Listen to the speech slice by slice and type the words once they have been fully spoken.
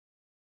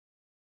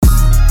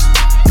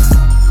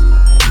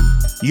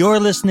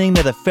You're listening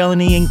to the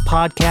Felony Inc.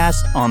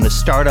 podcast on the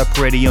Startup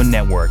Radio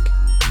Network.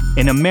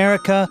 In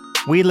America,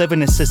 we live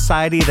in a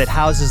society that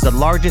houses the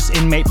largest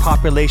inmate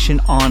population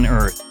on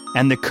Earth,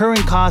 and the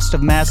current cost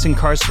of mass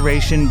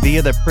incarceration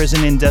via the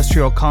prison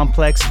industrial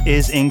complex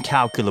is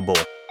incalculable.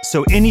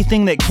 So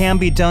anything that can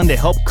be done to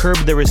help curb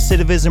the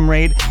recidivism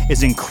rate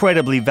is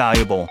incredibly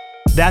valuable.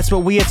 That's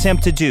what we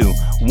attempt to do,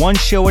 one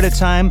show at a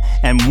time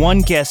and one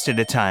guest at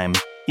a time.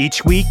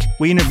 Each week,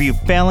 we interview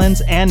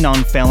felons and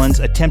non-felons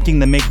attempting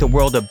to make the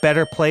world a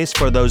better place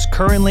for those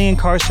currently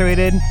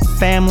incarcerated,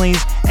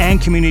 families, and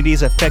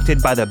communities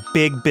affected by the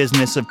big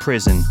business of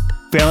prison.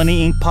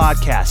 Felony Inc.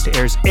 podcast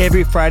airs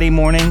every Friday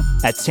morning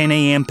at 10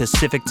 a.m.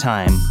 Pacific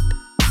Time.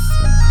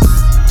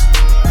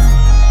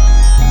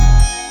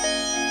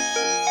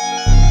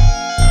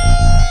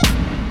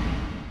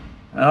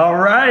 All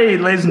right,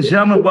 ladies and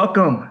gentlemen,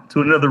 welcome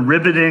to another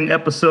riveting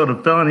episode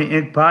of Felony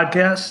Inc.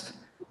 podcast.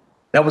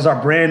 That was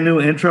our brand new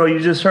intro you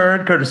just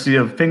heard, courtesy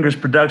of Fingers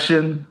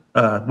Production,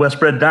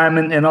 West Red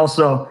Diamond, and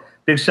also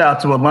big shout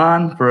out to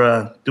Alon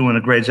for doing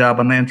a great job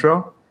on the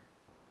intro.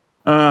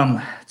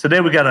 Today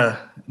we got an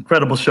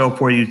incredible show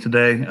for you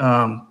today.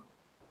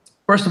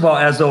 First of all,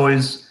 as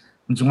always,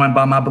 I'm joined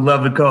by my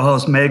beloved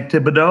co-host Meg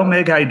Thibodeau.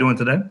 Meg, how you doing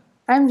today?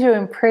 I'm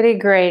doing pretty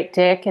great,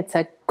 Dick. It's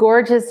a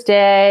gorgeous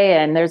day,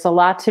 and there's a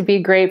lot to be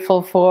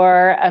grateful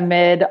for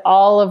amid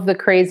all of the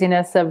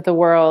craziness of the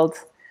world.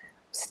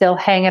 Still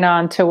hanging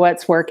on to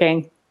what's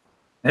working.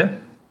 Yeah,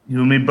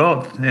 you and me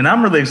both. And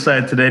I'm really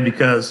excited today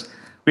because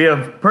we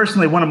have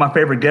personally one of my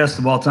favorite guests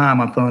of all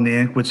time on Felony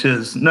Inc., which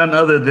is none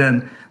other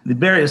than the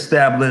very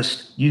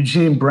established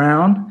Eugene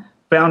Brown,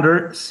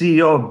 founder,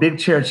 CEO of Big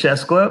Chair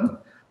Chess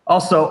Club,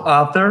 also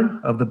author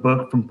of the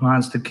book From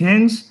Pawns to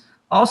Kings,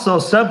 also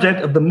subject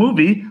of the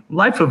movie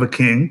Life of a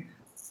King,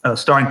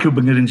 starring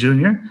Cuba Gooding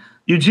Jr.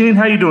 Eugene,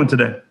 how you doing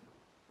today?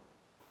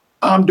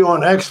 I'm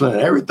doing excellent.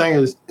 Everything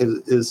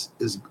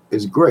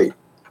is great.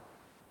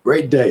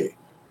 Great day.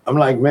 I'm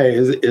like, man,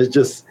 it's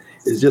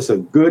just a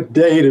good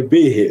day to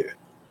be here.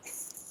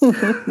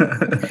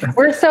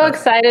 We're so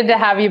excited to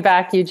have you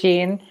back,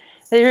 Eugene.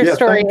 Your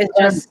story is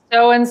just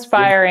so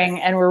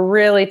inspiring, and we're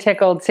really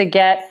tickled to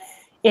get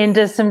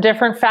into some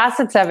different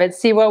facets of it.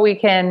 See what we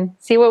can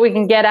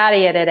get out of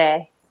you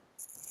today.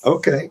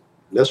 Okay,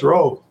 let's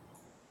roll.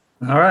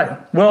 All right.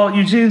 Well,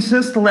 Eugene,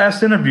 since the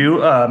last interview,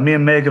 me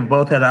and Meg have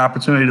both had the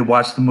opportunity to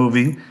watch the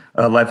movie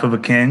Life of a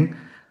King.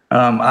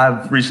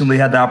 I've recently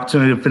had the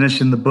opportunity to finish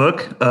in the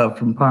book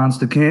From Pawns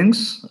to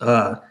Kings.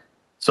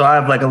 So I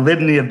have like a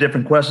litany of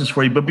different questions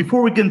for you. But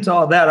before we get into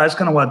all that, I just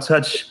kind of want to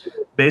touch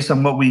base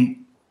on what we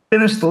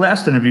finished the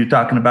last interview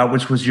talking about,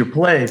 which was your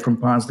play From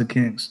Pawns to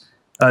Kings.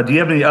 Do you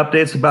have any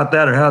updates about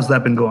that, or how's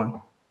that been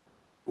going?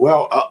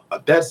 Well,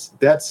 that's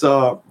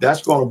going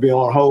to be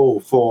on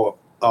hold for.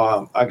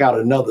 I got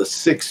another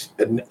 6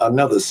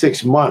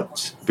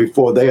 months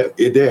before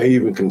they're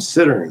even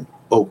considering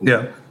opening.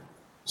 Yeah.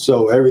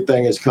 So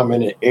everything is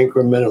coming in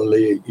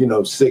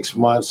incrementally, 6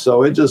 months.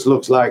 So it just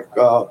looks like,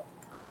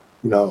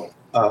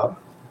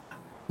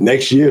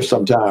 next year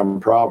sometime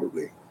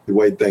probably the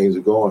way things are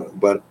going.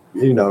 But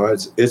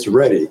it's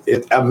ready.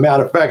 As a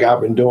matter of fact,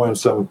 I've been doing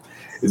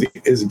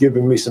it's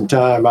giving me some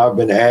time. I've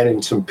been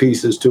adding some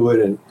pieces to it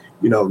and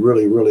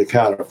really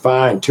kind of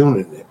fine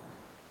tuning it.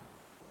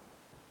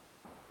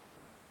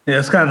 Yeah,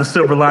 it's kind of the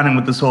silver lining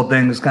with this whole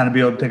thing is kind of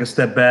be able to take a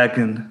step back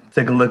and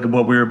take a look at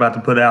what we were about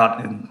to put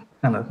out and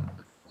kind of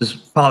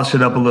just polish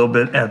it up a little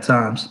bit at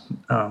times.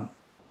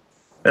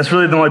 That's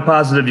really the only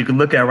positive you can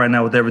look at right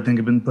now with everything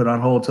that's been put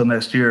on hold till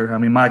next year. I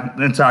mean, my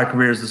entire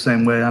career is the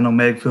same way. I know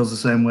Meg feels the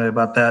same way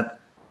about that.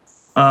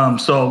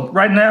 So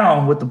right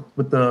now with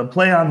the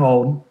play on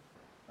hold,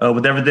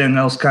 with everything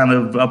else kind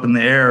of up in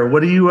the air,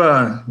 what have you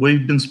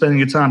been spending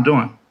your time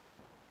doing?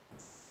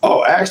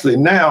 Oh, actually,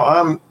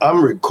 now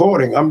I'm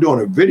recording. I'm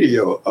doing a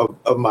video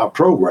of my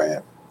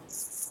program,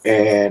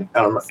 and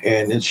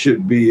it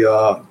should be.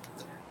 I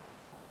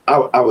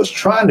was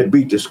trying to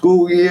beat the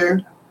school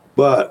year,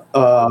 but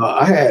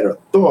I had a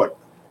thought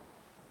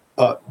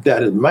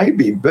that it might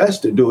be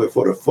best to do it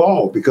for the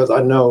fall because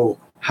I know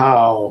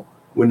how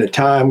when the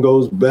time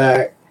goes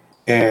back,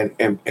 and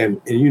even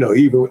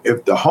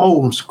if the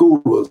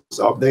homeschoolers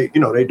they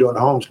doing the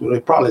homeschool, they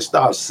probably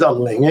start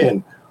settling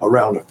in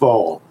around the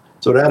fall.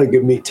 So that'll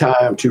give me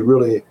time to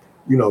really,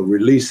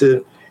 release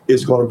it.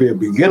 It's going to be a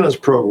beginner's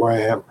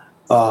program.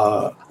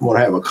 I'm going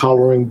to have a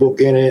coloring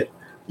book in it,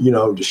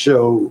 to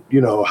show,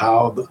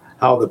 how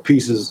the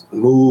pieces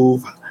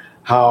move,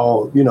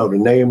 how, the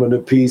name of the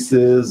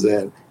pieces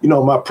and,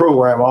 my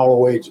program all the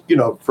way,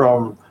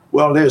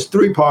 there's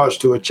 3 parts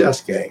to a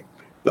chess game,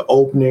 the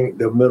opening,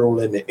 the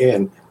middle, and the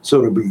end.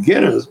 So the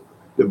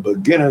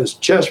beginner's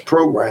chess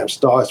program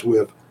starts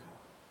with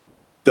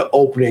the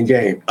opening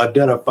game,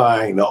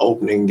 identifying the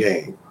opening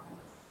game.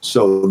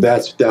 So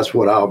that's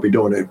what I'll be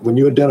doing. When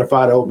you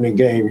identify the opening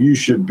game, you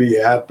should be,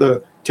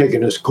 after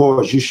taking this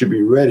course, you should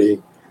be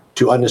ready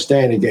to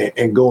understand the game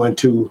and go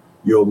into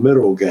your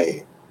middle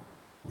game.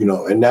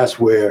 And that's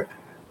where,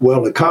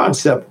 the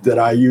concept that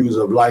I use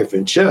of life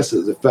in chess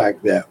is the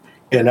fact that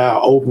in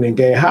our opening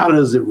game, how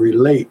does it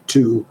relate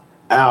to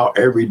our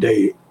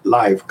everyday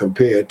life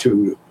compared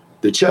to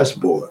the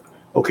chessboard?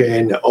 Okay,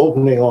 in the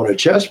opening on a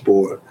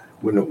chessboard,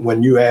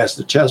 when you ask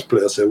the chess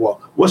player, say,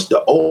 well, what's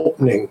the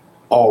opening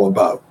all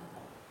about?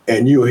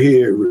 And you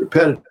hear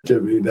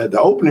repetitively that the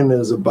opening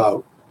is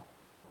about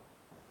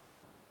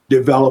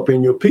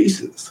developing your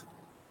pieces,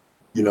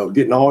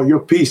 getting all your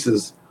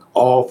pieces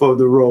off of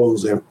the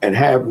rows and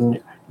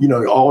having,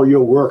 all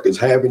your workers,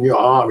 having your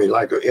army,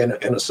 like in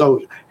a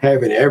soldier,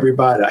 having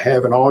everybody,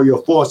 having all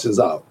your forces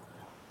out,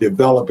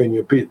 developing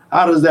your piece.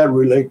 How does that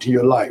relate to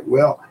your life?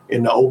 Well,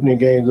 in the opening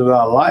games of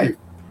our life,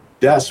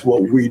 that's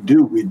what we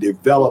do. We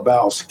develop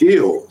our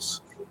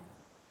skills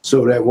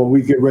so that when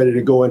we get ready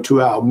to go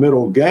into our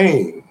middle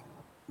game,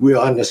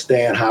 we'll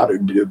understand how to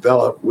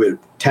develop with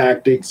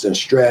tactics and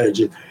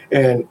strategy.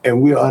 And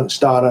we'll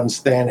start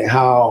understanding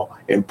how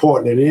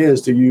important it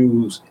is to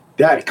use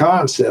that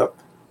concept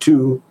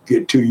to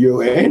get to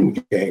your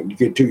end game, to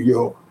get to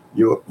your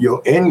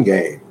end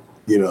game,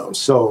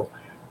 So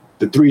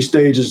the 3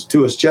 stages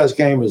to a chess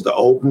game is the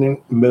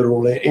opening,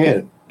 middle, and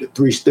end. The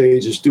 3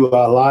 stages to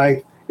our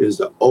life is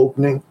the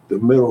opening, the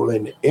middle,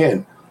 and the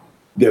end.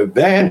 The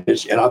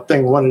advantage, and I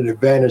think one of the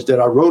advantages that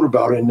I wrote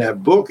about in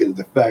that book is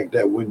the fact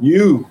that when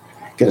you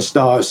can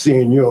start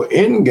seeing your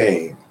end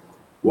game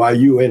while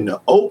you're in the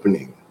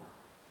opening,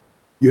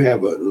 you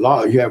have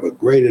a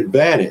great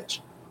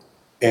advantage.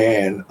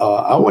 And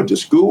I went to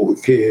school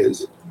with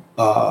kids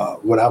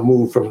when I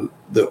moved from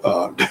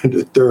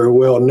the third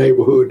world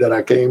neighborhood that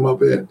I came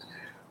up in.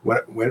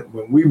 When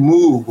we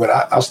moved, when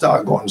I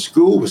started going to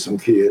school with some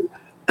kids,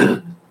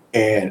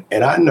 and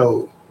I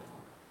know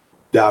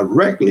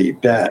directly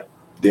that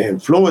the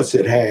influence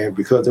it had,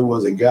 because there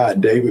was a guy,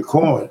 David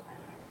Corn,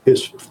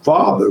 his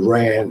father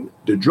ran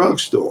the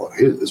drugstore.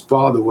 His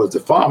father was the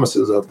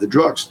pharmacist of the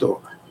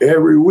drugstore.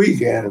 Every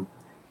weekend,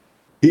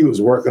 he was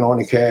working on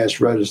the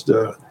cash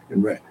register.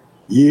 And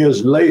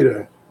years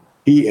later,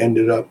 he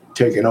ended up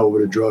taking over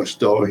the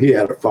drugstore. He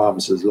had a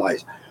pharmacist's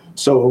license.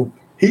 So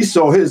he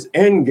saw his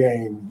end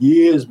game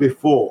years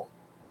before,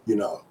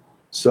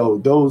 So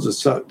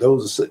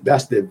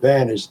that's the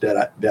advantage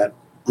that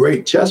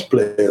great chess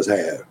players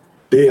have.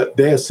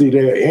 They'll see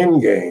their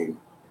end game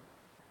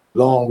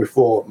long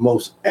before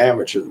most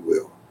amateurs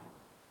will,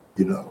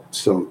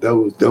 So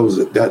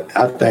that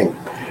I think,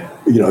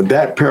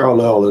 that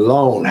parallel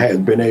alone has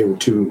been able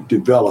to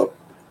develop.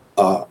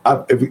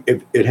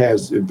 It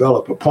has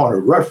developed a point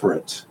of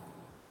reference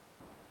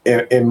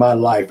in my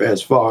life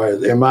as far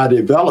as in my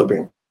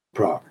developing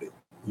property.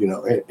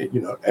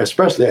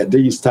 Especially at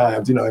these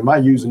times. Am I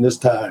using this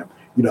time?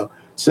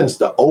 Since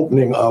the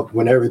opening of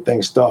when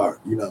everything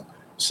started.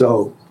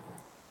 So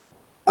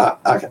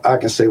I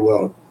can say,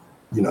 well,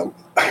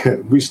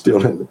 we're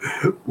still in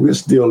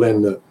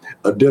the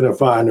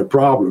identifying the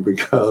problem,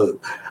 because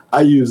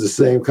I use the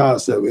same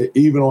concept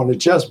even on the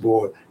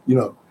chessboard.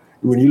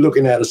 When you're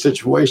looking at a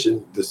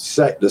situation, the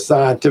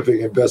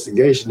scientific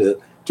investigation is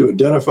to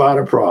identify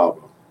the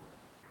problem,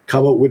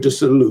 come up with the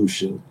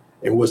solution,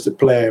 and what's the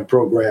plan,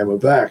 program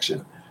of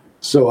action.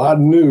 So I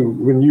knew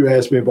when you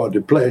asked me about the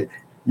play,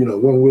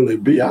 when will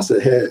it be? I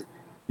said, hey,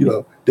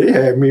 they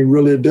had me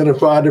really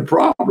identify the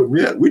problem.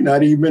 Yeah, we're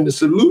not even in the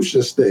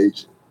solution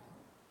stage.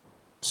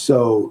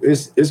 So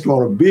it's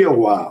going to be a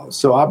while.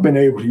 So I've been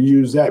able to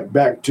use that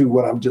back to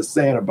what I'm just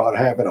saying about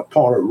having a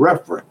point of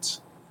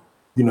reference,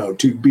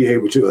 to be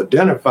able to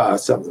identify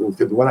something.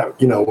 Because when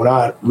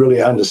I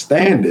really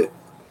understand it,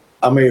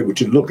 I'm able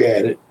to look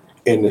at it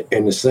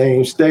in the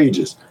same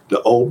stages,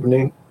 the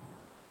opening,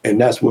 and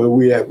that's where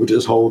we're at with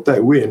this whole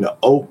thing. We're in the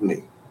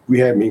opening. We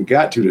haven't even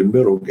got to the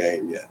middle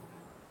game yet.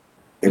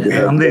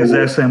 I'm the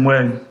exact same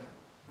way.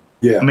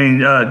 Yeah. I mean,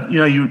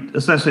 you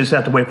essentially just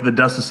have to wait for the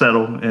dust to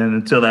settle, and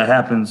until that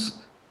happens,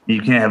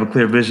 you can't have a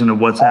clear vision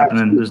of what's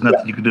happening. There's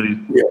nothing you can do.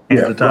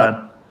 Hands are tied.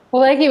 Right.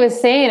 Well, like he was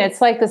saying,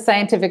 it's like the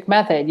scientific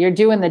method. You're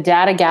doing the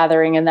data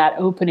gathering in that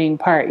opening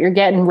part. You're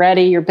getting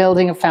ready, you're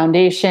building a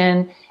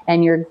foundation,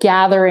 and you're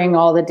gathering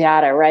all the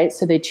data, right?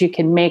 So that you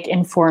can make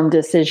informed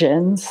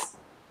decisions.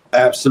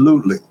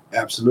 Absolutely.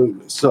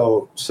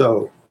 So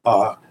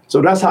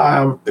that's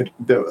how the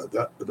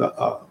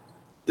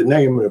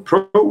name of the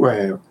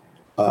program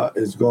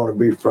is going to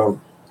be from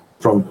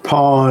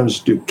pawns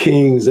to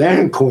kings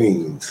and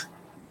queens.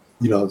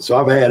 So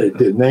I've added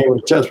the name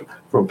of the chess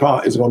from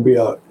pawn. It's going to be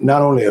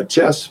not only a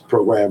chess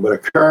program, but a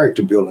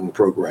character building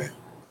program.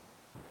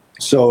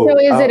 So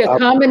is it a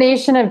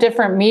combination of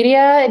different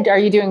media? Are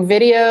you doing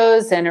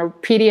videos and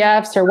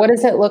PDFs, or what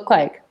does it look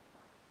like?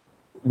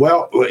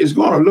 Well, it's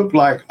going to look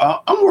like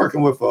I'm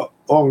working with an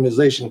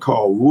organization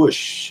called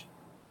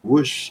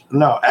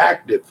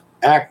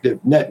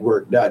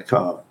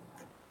activenetwork.com.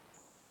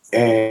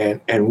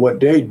 And what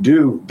they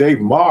do, they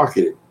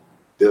market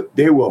it.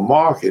 They will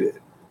market it.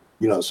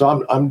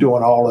 So I'm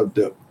doing all of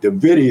the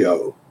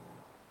video.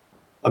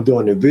 I'm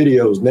doing the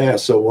videos now.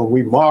 So when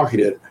we market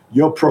it,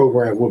 your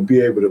program will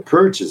be able to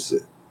purchase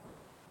it,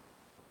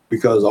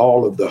 because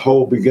all of the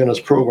whole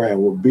beginners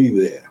program will be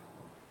there.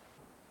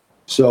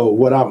 So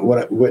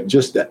what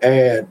just to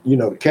add,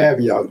 the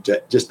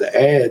caveat, just to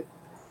add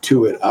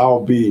to it,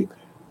 I'll be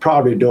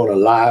probably doing a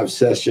live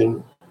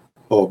session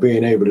or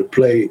being able to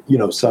play,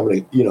 some of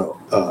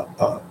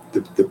the,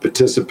 the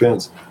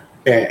participants,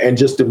 and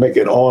just to make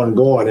it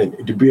ongoing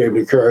and to be able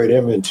to carry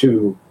them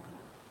into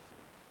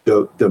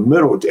the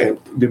middle, and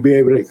to be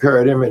able to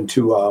carry them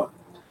into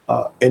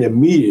an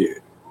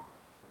immediate,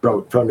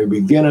 from the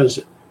beginners,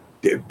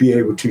 to be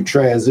able to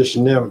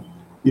transition them,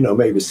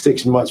 maybe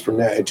 6 months from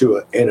now into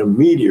an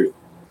immediate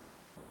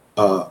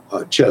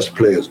chess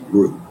players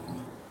group.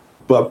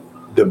 But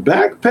the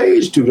back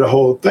page to the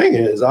whole thing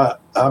is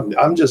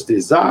I'm just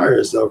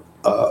desirous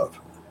of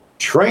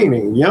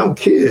training young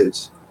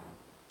kids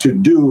to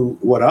do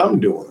what I'm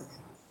doing,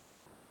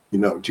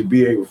 to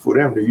be able for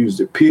them to use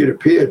the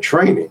peer-to-peer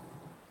training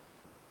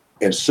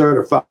and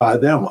certify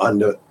them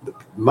under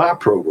my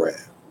program.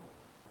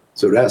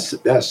 So that's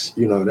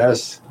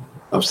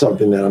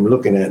something that I'm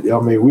looking at. I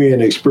mean, we're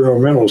in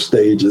experimental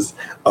stages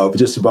of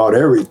just about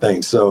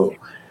everything. So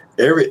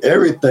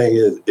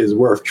everything is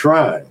worth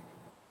trying.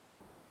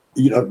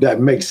 That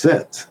makes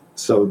sense.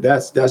 So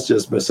that's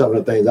just been some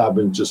of the things I've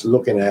been just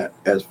looking at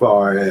as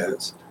far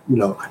as,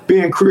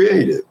 being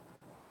creative.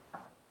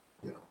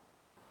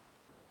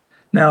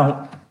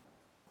 Now,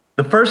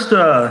 the first,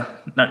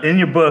 in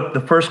your book, the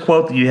first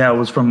quote that you had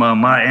was from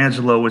Maya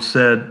Angelou, which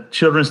said,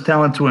 "Children's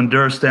talent to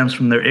endure stems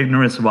from their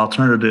ignorance of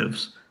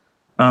alternatives."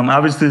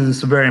 Obviously, this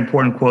is a very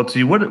important quote to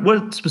you.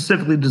 What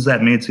specifically does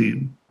that mean to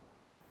you?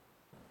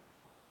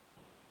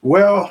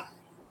 Well,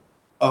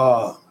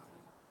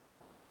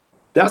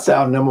 that's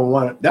our number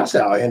one. That's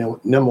our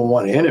number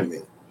one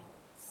enemy.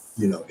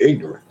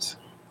 Ignorance.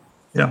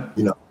 Yeah.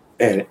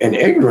 And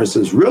ignorance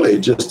is really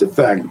just the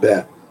fact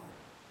that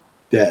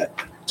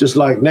just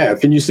like now,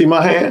 can you see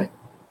my hand?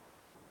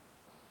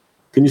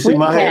 Can you see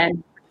my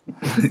hand?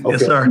 Okay.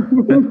 Yes, sir.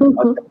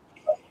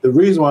 The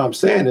reason why I'm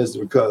saying this is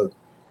because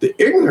the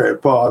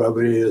ignorant part of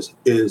it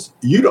is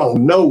you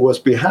don't know what's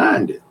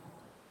behind it.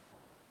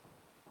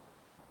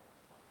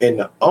 And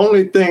the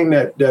only thing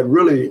that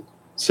really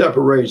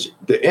separates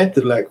the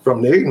intellect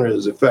from the ignorant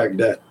is the fact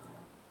that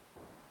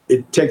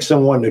it takes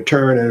someone to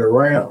turn it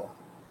around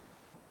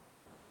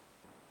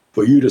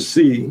for you to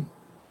see.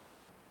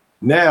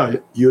 Now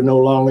you're no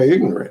longer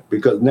ignorant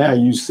because now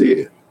you see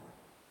it.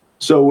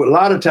 So a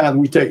lot of times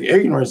we take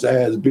ignorance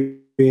as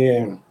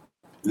being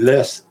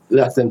less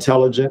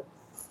intelligent.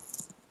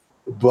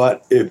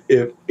 But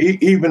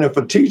even if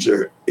a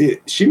teacher,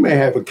 she may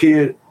have a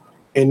kid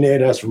in there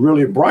that's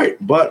really bright,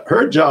 but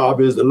her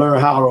job is to learn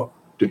how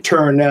to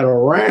turn that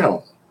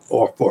around,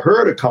 or for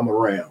her to come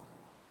around.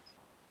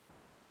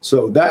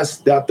 So I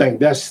think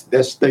that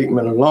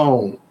statement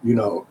alone,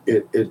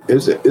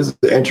 it's an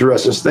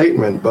interesting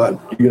statement, but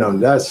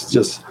that's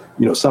just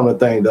some of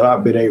the things that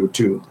I've been able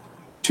to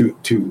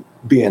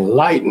be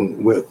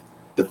enlightened with,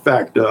 the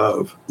fact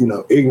of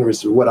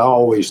ignorance is what I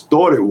always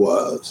thought it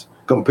was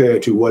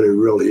compared to what it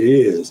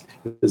really is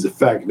the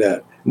fact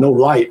that no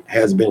light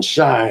has been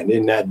shined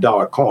in that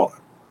dark corner.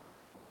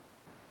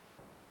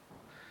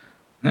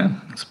 Yeah,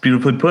 it's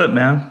beautifully put,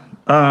 man.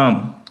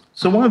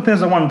 So one of the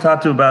things I wanted to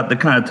talk to you about that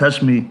kind of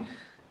touched me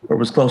or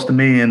was close to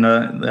me and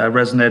that I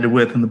resonated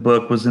with in the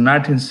book was in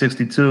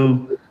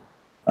 1962,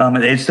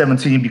 at age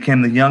 17, you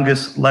became the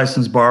youngest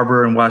licensed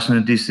barber in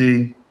Washington,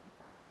 D.C.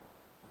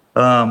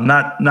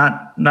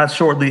 Not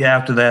shortly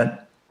after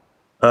that,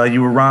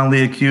 you were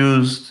wrongly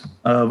accused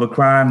of a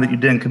crime that you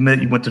didn't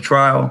commit. You went to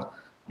trial.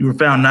 You were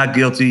found not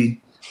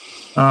guilty.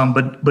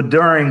 But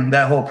during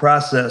that whole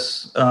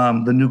process,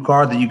 the new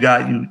car that you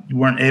got, you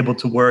weren't able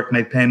to work,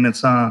 make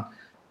payments on.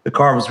 The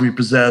car was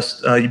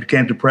repossessed. You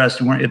became depressed.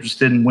 You weren't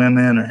interested in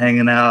women or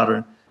hanging out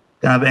or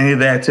kind of any of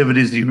the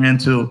activities that you were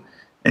into.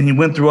 And you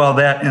went through all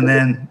that, and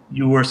then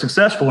you were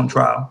successful in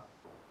trial.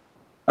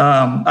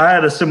 I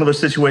had a similar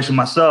situation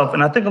myself,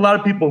 and I think a lot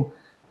of people,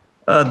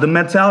 the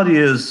mentality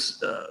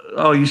is,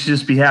 you should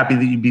just be happy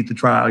that you beat the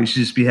trial. You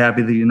should just be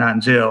happy that you're not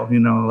in jail,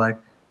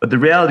 But the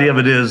reality of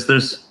it is,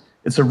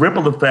 it's a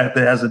ripple effect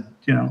that has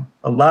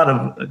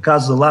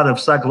causes a lot of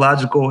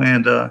psychological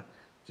and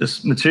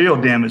just material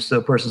damage to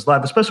a person's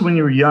life, especially when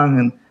you were young.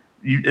 And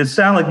it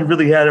sounded like you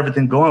really had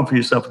everything going for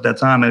yourself at that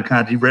time, and it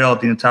kind of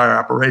derailed the entire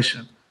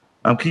operation.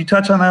 Can you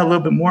touch on that a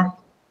little bit more?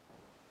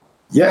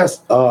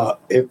 Yes.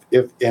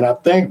 And I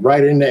think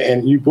right in there,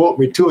 and you brought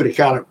me to it, it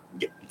kind of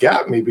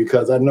got me,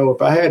 because I know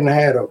if I hadn't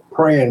had a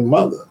praying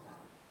mother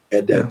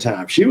at that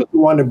time, she was the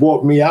one that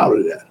brought me out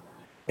of that.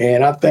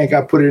 And I think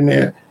I put in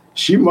there,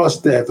 she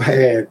must have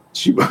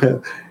spent,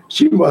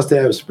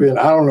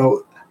 I don't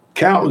know,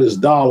 countless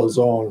dollars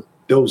on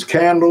those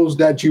candles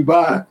that you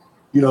buy,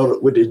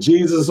 with the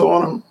Jesus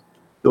on them.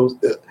 Those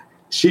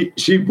she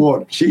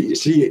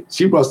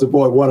must have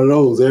bought one of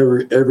those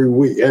every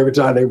week, every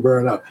time they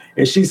burn out.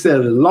 And she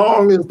said, as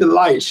long as the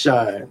light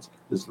shines,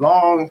 as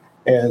long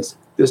as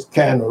this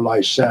candle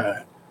light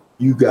shine,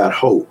 you got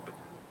hope.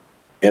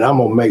 And I'm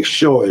gonna make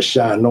sure it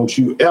shine. Don't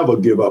you ever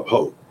give up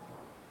hope.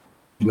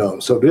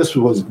 So these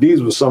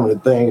were some of the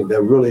things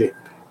that really,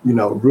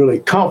 really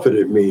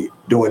comforted me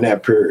during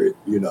that period,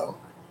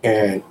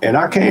 And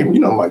I came,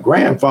 my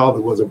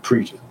grandfather was a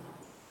preacher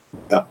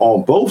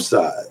on both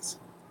sides,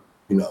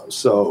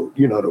 so,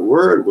 the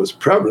word was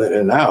prevalent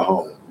in our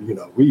home.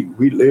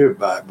 We lived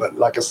by it. But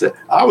like I said,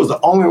 I was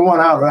the only one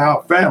out of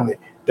our family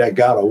that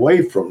got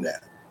away from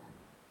that.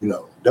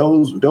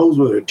 Those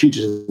were the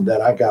teachers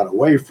that I got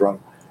away from.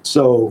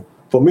 So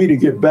for me to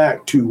get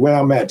back to where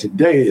I'm at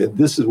today,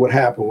 this is what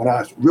happened when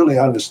I really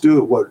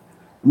understood what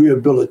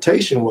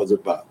rehabilitation was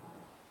about,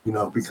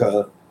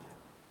 because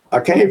I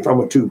came from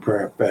a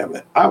 2-parent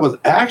family. I was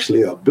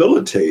actually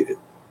habilitated.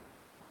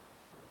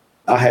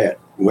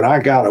 When I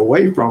got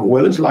away from,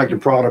 well, it's like the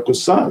prodigal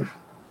son,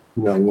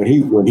 when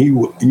he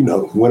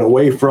went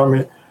away from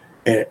it.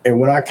 And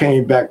when I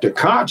came back to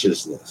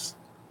consciousness,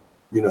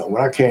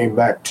 when I came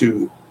back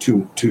to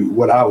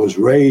what I was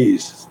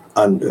raised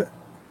under,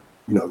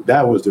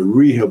 that was the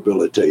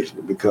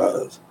rehabilitation,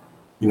 because,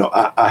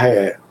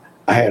 I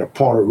had a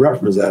point of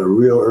reference at a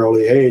real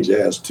early age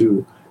as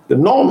to the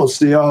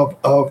normalcy of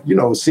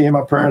seeing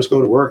my parents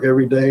go to work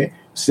every day,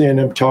 seeing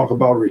them talk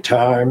about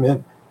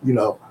retirement,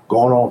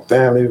 going on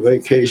family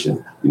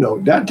vacation,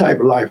 that type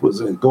of life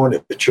was going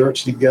to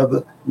church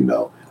together,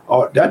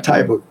 or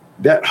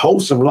that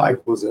wholesome life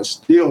was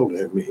instilled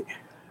in me.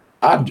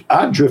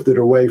 I drifted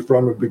away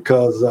from it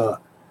because, the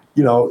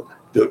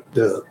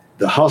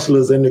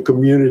hustlers in the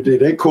community,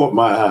 they caught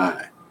my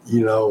eye,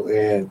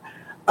 and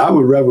I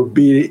would rather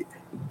be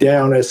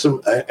down at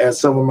some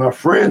of my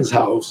friends'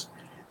 house,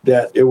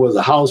 that it was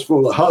a house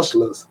full of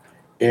hustlers,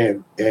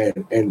 and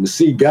to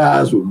see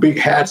guys with big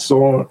hats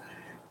on,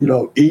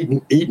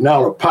 eating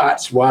out of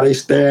pots while they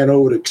stand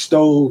over the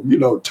stove,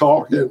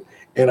 talking.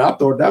 And I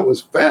thought that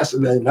was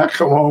fascinating. I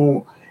come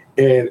home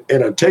and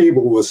a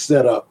table was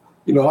set up.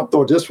 I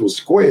thought this was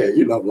square,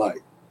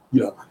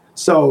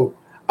 So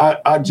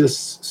I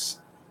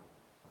just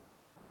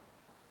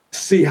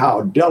see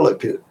how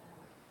delicate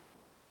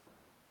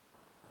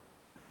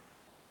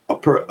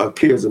a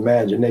kid's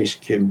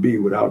imagination can be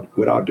without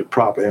the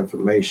proper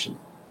information,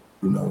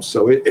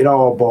 So it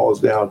all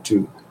boils down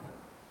to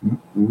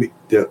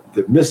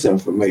the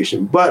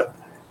misinformation. But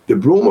the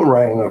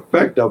boomerang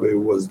effect of it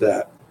was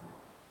that,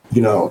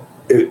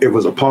 it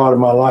was a part of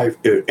my life,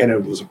 and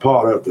it was a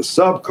part of the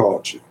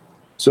subculture.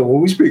 So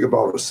when we speak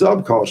about a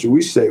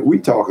subculture, we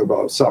talk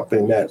about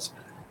something that's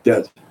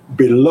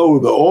below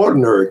the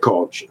ordinary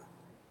culture.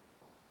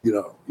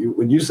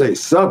 When you say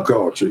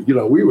subculture,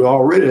 we were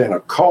already in a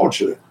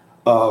culture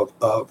of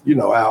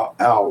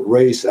our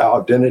race,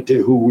 our identity,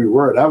 who we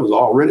were. That was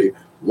already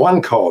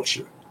one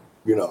culture.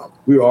 We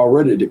were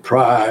already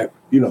deprived,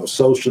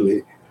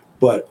 socially.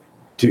 But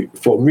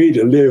for me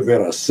to live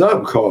in a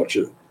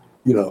subculture,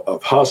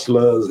 of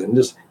hustlers, and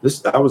this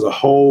I was a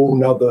whole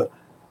nother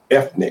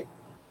ethnic,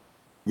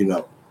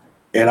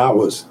 and I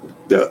was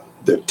the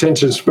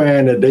attention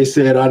span that they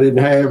said I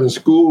didn't have in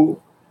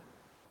school.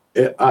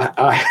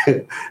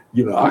 I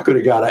could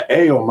have got an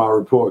A on my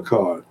report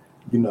card,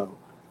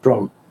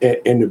 from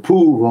in the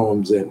pool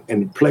rooms and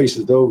the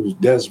places, those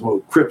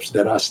Desmo Crips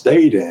that I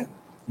stayed in,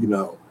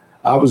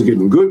 I was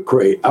getting good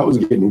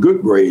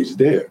grades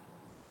there.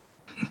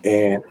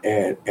 And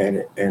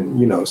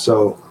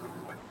so,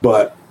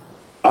 but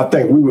I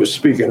think we were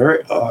speaking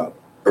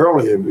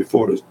earlier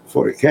before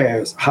the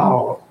cast,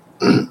 how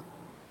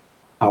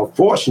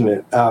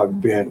fortunate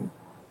I've been,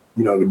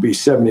 to be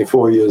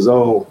 74 years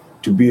old,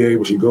 to be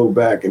able to go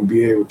back and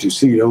be able to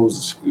see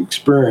those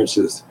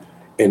experiences,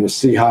 and to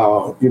see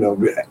how,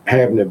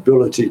 having the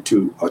ability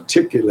to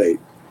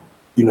articulate,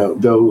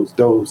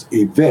 those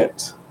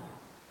events,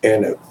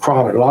 and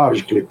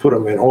chronologically put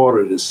them in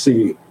order to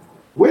see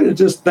where did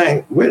this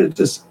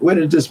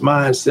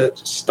mindset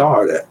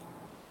start at,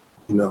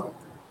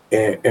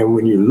 and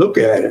when you look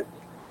at it,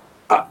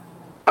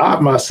 I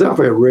myself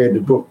have read the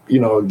book,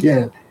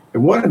 again,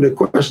 and one of the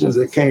questions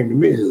that came to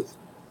me is,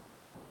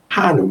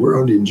 how in the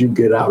world did you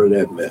get out of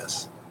that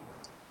mess?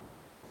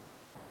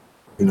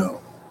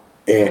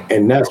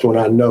 And that's when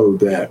I know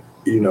that,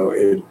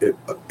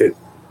 it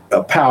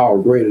a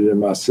power greater than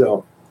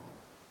myself,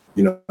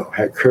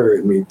 had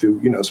carried me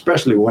through,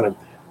 especially when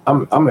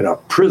I'm in a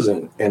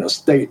prison in a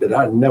state that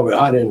I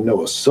didn't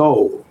know a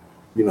soul,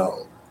 and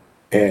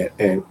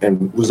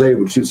was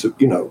able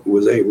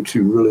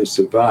to really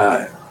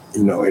survive,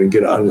 and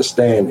get an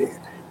understanding,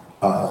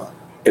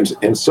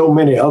 and so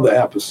many other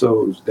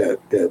episodes that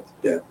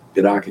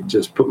I could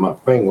just put my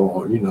finger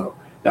on,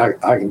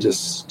 I can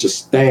just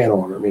stand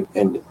on them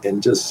and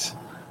just,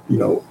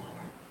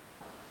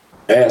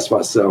 ask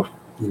myself,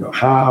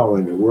 how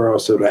in the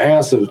world? So the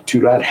answer to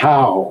that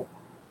how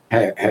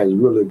has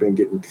really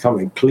been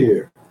coming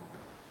clear,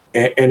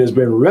 and it's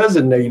been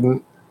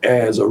resonating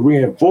as a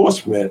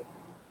reinforcement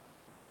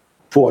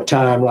for a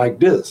time like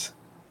this.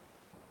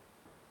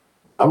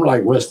 I'm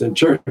like Winston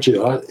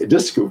Churchill.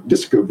 This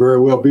could very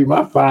well be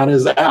my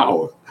finest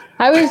hour.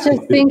 I was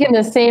just thinking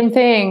the same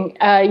thing,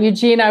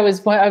 Eugene. I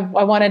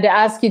wanted to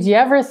ask you: do you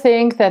ever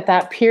think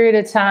that period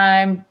of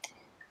time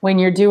when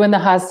you're doing the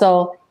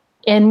hustle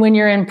and when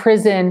you're in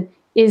prison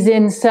is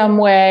in some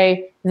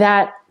way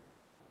that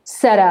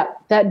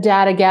setup, that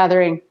data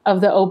gathering of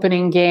the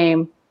opening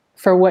game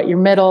for what your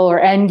middle or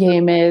end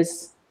game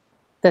is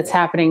that's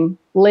happening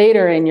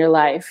later in your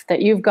life,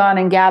 that you've gone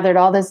and gathered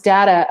all this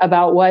data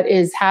about what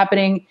is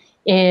happening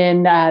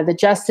in the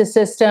justice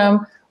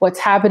system, what's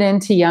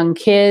happening to young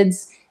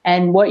kids,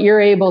 and what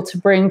you're able to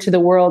bring to the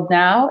world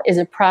now is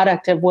a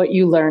product of what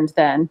you learned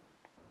then.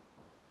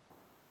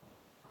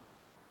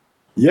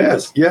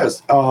 Yes.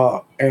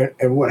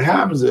 And what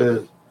happens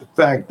is the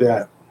fact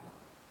that,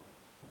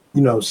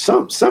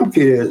 some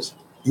kids,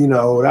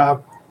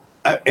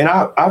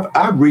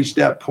 I've reached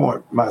that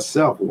point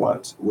myself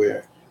once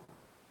where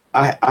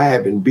I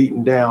had been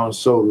beaten down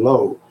so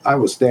low. I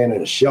was staying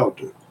in a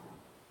shelter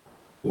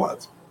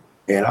once,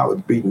 and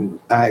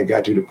I had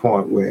got to the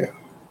point where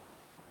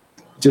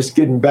just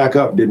getting back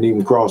up didn't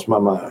even cross my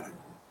mind.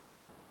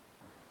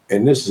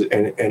 And this is,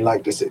 and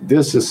like I said,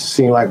 this is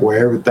seemed like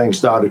where everything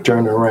started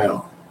turning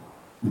around.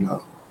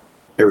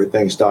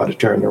 Everything started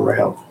turning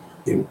around,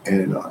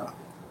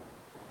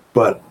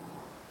 but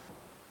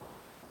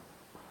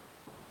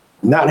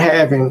not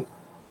having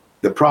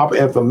the proper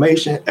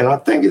information, and I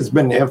think it's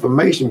been the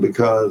information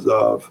because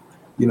of,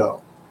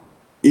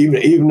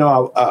 even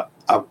though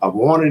I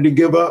wanted to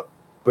give up,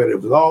 but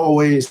it was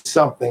always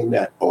something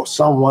that, or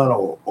someone,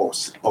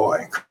 or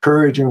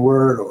encouraging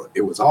word, or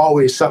it was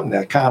always something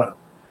that kind of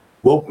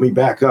woke me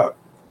back up.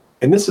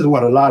 And this is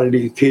what a lot of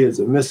these kids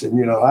are missing.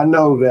 I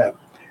know that,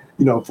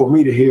 for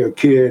me to hear a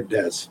kid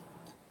that's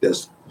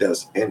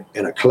in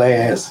a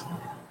class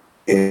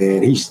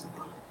and he's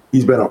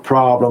been a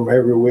problem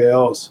everywhere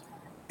else,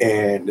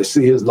 and to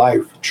see his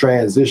life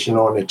transition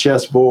on the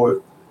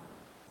chessboard,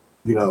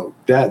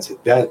 that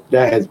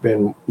has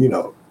been,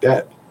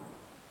 that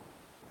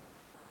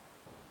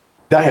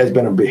has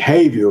been a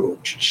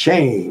behavioral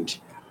change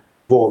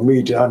for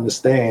me to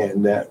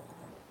understand that,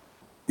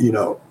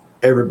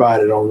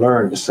 everybody don't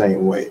learn the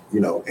same way,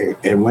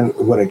 and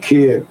when a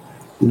kid,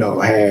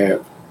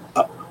 have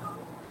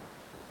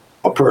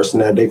a person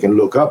that they can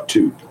look up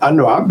to. I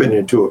know I've been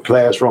into a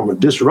classroom, a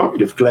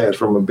disruptive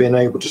classroom, of being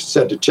able to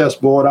set the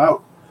chessboard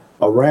out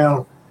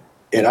around,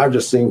 and I've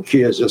just seen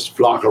kids just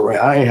flock around.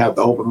 I ain't have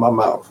to open my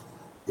mouth,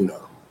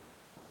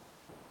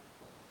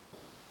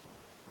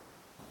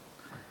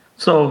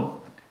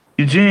 So,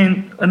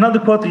 Eugene, another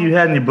quote that you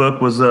had in your book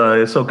was,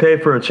 it's okay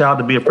for a child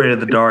to be afraid of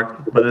the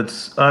dark, but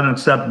it's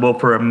unacceptable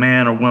for a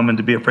man or woman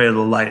to be afraid of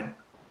the light.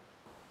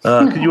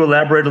 Could you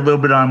elaborate a little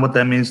bit on what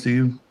that means to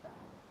you?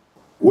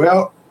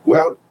 Well,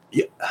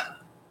 yeah.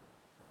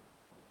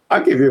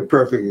 I'll give you a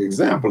perfect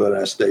example of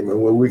that statement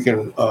where we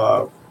can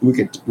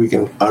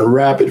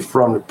unwrap it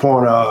from the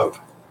point of,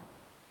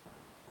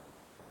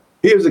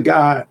 here's a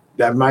guy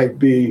that might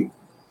be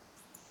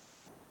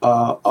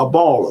a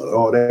baller,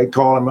 or they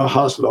call him a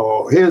hustler,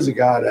 or here's a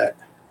guy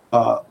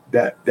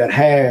that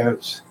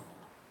has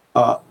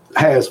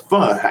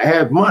fun,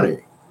 has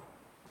money,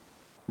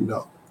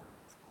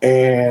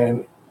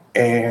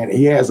 and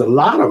he has a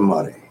lot of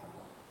money,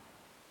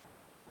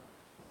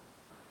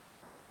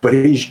 but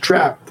he's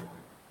trapped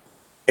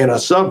in a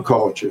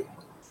subculture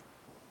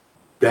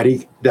that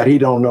he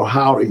don't know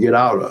how to get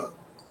out of.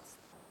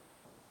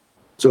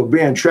 So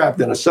being trapped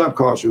in a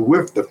subculture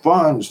with the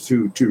funds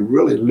to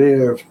really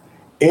live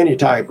any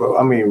type of,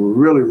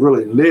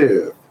 really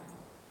live,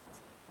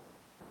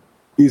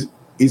 he's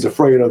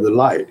afraid of the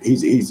light.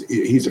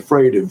 He's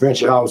afraid to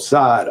venture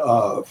outside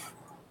of,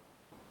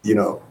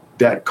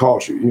 that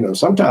culture.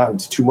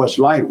 Sometimes too much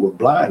light will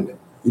blind them,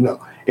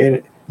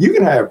 and you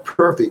can have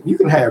perfect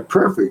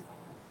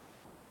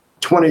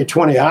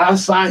 20/20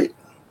 eyesight.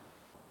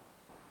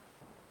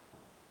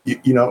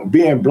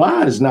 Being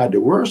blind is not the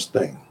worst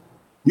thing.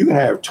 You can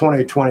have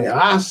 20/20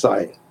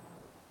 eyesight,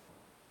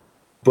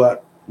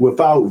 but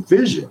without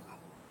vision.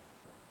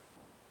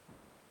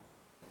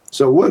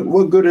 So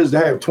what good is to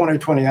have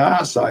 20/20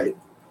 eyesight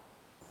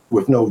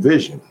with no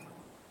vision?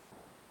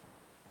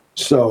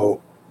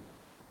 So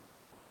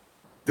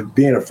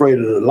being afraid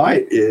of the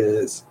light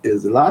is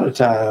a lot of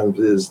times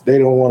is they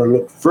don't want to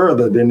look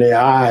further than their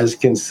eyes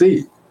can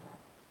see.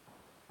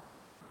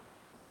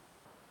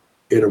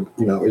 It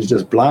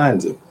just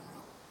blinds them.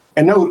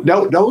 And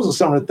those are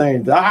some of the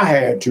things that I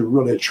had to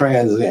really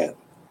transcend.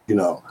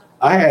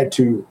 I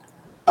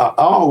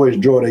always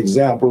draw the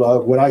example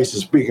of when I used to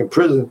speak in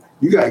prison.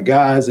 You got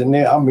guys in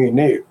there.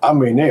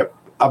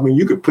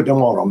 You could put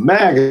them on a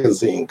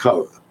magazine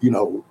cover.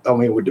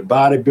 With the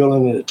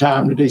bodybuilding and the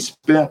time that they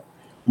spent.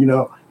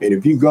 And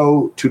if you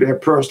go to their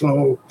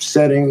personal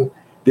setting,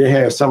 they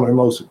have some of the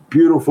most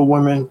beautiful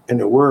women in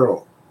the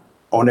world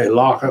on their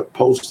locker,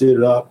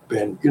 posted up,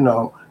 and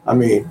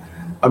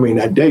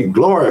that they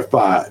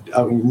glorified.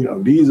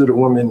 These are the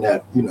women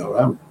that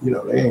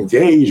they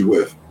engage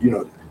with,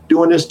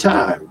 during this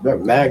time,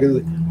 that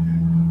magazine.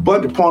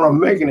 But the point I'm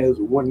making is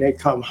when they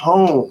come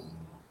home,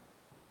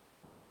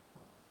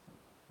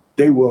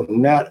 they will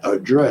not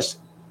address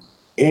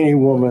any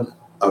woman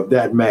of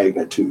that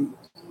magnitude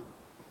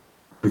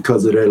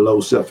because of their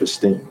low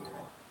self-esteem.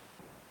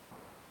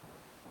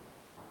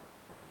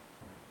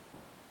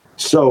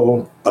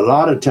 So a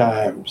lot of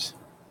times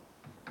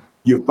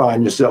you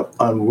find yourself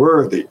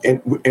unworthy,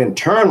 and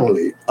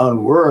internally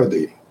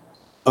unworthy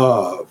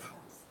of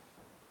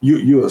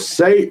you'll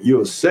say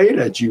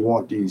that you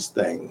want these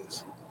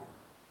things,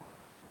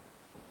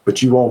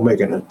 but you won't make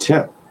an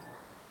attempt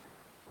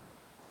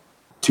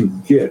to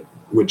get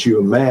what you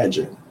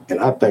imagine. And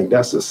I think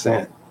that's a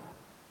sin.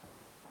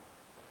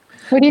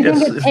 What do you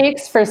think it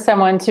takes for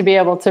someone to be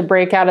able to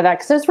break out of that?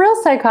 Because there's real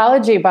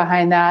psychology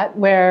behind that,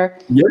 where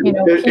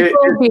people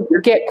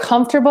get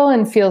comfortable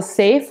and feel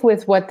safe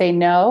with what they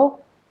know.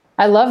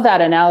 I love that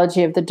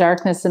analogy of the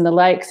darkness and the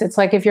light, because it's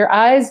like if your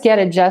eyes get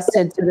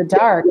adjusted to the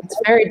dark, it's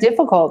very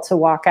difficult to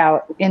walk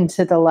out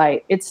into the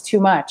light. It's too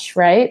much,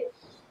 right?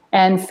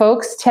 And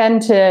folks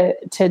tend to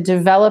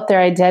develop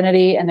their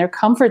identity and their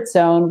comfort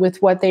zone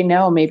with what they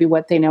know, maybe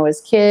what they know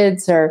as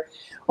kids or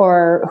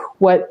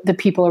what the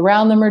people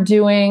around them are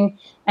doing.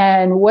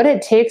 And what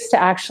it takes to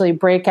actually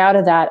break out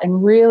of that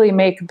and really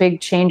make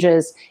big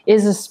changes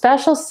is a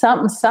special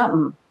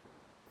something.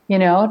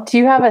 Do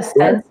you have a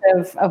sense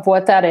of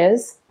what that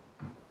is?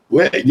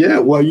 Well, yeah.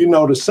 Well,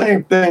 the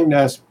same thing.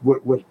 That's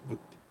what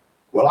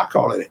I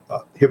call it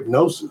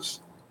hypnosis.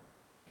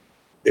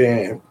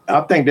 And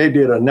I think they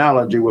did an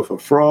analogy with a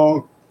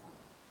frog,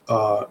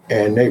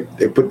 and they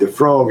put the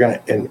frog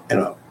in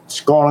a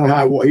scalding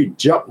hot water. He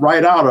jumped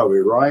right out of it,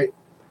 right?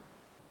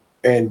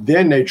 And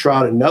then they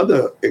tried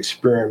another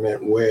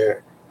experiment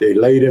where they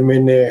laid him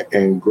in there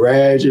and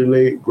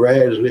gradually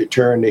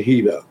turned the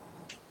heat up.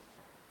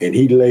 And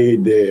he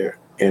laid there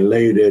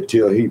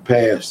till he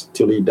passed,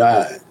 till he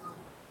died.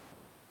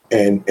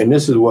 And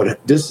this is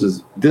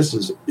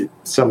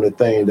some of the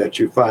things that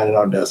you're finding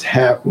out that's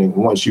happening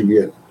once you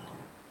get,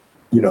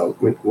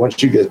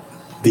 once you get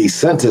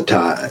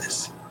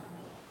desensitized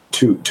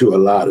to a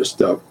lot of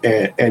stuff,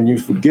 and you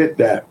forget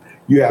that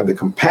you have the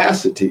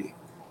capacity.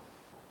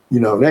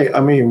 When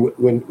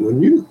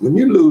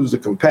you lose the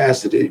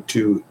capacity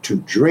to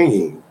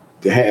dream,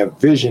 to have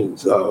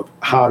visions of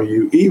how do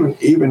you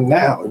even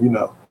now,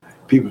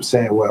 people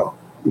saying, well,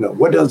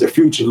 what does the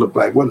future look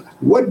like?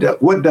 What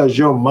does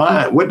your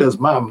mind? What does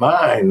my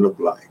mind look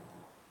like?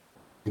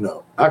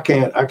 I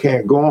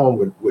can't go on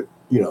with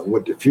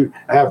with the future.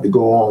 I have to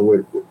go on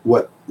with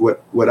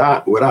what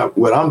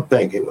I'm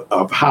thinking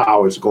of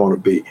how it's going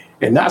to be,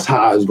 and that's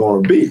how it's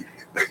going to be.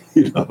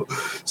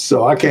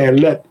 So I can't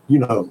let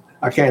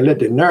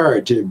the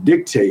narrative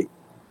dictate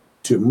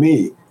to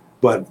me.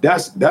 But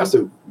that's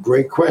a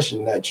great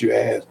question that you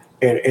asked,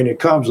 and it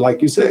comes,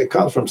 like you said, it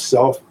comes from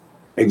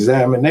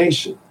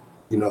self-examination.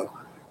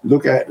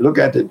 Look at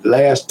the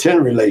last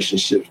 10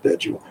 relationships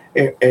that you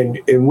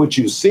and what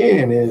you're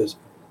seeing is,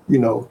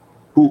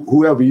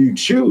 whoever you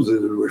choose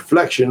is a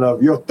reflection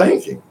of your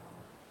thinking.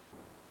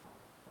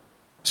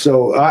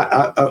 So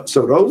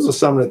so those are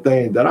some of the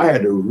things that I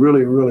had to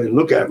really, really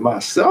look at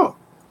myself,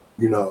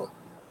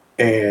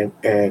 and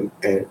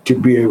to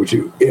be able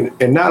to,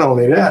 and not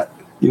only that,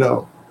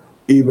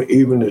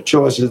 even the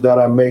choices that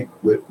I make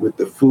with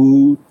the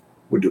food,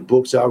 with the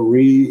books I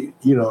read,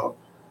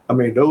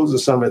 those are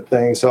some of the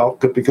things. So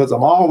because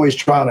I'm always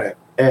trying to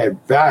add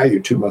value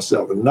to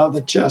myself.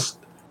 Another chess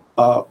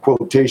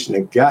quotation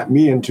that got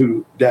me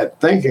into that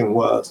thinking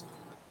was,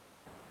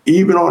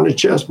 even on the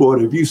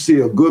chessboard, if you see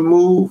a good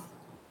move,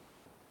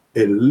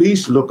 at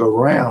least look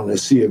around and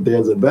see if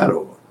there's a better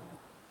one.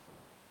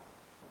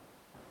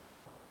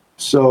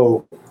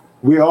 So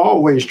I'm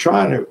always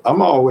trying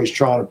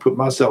to put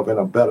myself in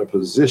a better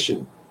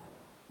position,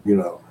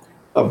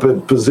 a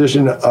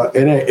position,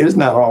 and it's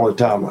not all the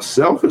time a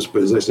selfish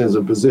position. It's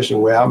a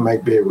position where I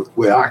might be able,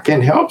 where I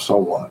can help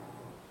someone,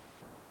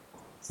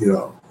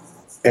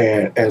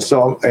 and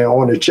so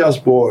on the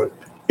chessboard,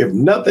 if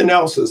nothing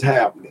else is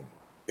happening,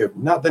 I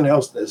think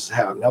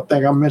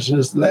I mentioned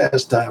this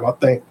last time. I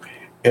think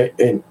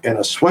in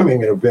a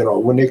swimming event,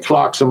 or when they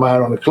clock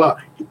somebody on the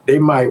clock, they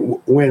might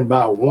win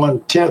by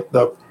 1/10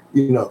 of,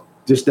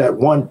 just that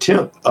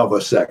 1/10 of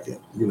a second,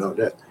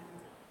 that.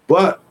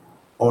 But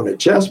on the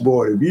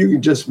chessboard, if you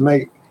can just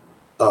make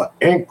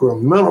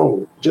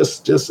incremental,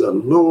 just a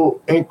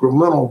little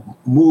incremental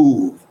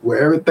move where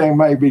everything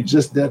might be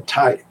just that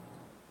tight,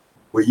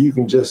 where you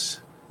can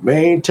just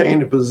maintain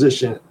the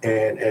position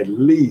and at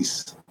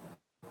least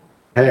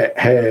have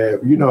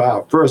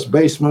our first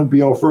baseman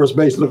be on first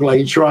base, look like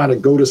he's trying to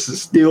go to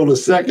steal the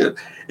second.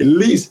 At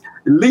least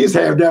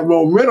have that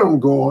momentum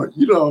going.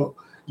 You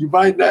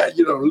might not,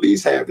 at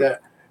least have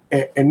that.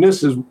 And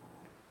this is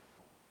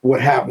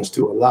what happens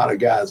to a lot of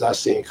guys I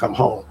seen come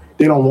home.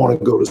 They don't want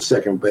to go to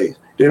second base.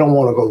 They don't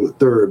want to go to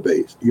third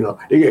base.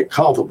 They get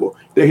comfortable.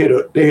 They hit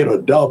a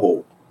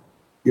double.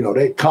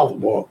 They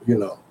comfortable.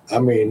 You're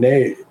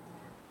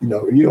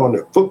on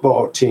the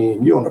football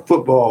team, you're on the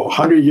football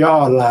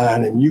 100-yard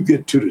line, and you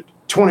get to the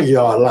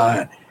 20-yard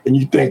line, and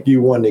you think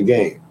you won the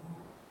game.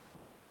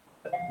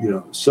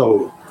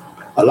 So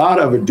a lot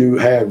of it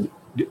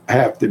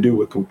have to do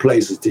with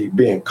complacency,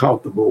 being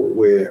comfortable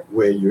where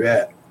you're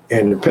at.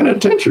 And the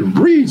penitentiary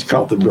breeds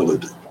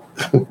comfortability.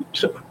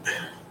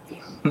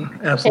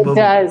 Absolutely. It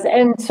does,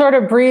 and sort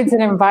of breeds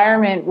an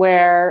environment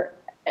where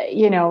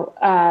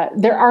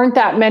there aren't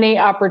that many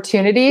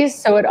opportunities,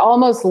 so it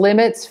almost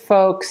limits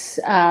folks'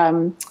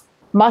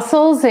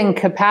 muscles and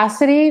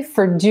capacity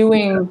for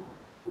doing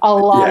a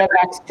lot of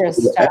extra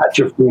stuff.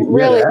 It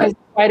really is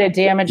quite a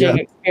damaging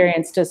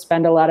experience to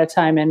spend a lot of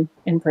time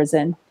in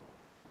prison.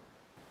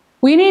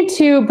 We need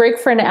to break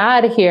for an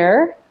ad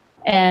here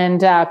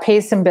and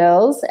pay some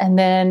bills, and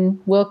then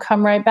we'll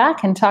come right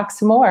back and talk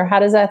some more. How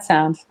does that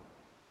sound?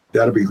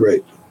 That'll be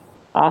great.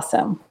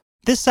 Awesome.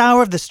 This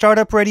hour of the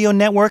Startup Radio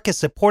Network is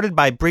supported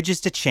by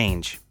Bridges to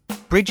Change.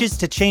 Bridges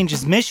to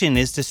Change's mission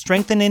is to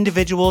strengthen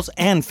individuals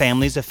and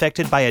families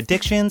affected by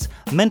addictions,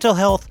 mental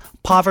health,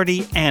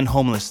 poverty, and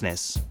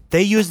homelessness.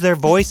 They use their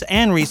voice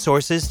and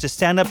resources to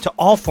stand up to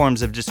all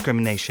forms of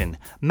discrimination,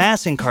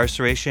 mass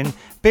incarceration,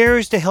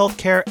 barriers to health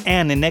care,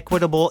 and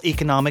inequitable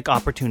economic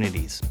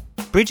opportunities.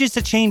 Bridges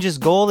to Change's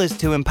goal is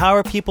to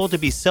empower people to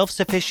be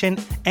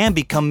self-sufficient and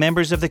become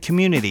members of the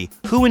community,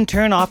 who in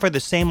turn offer the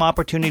same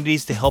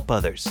opportunities to help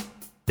others.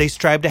 They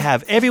strive to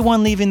have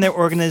everyone leaving their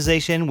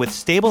organization with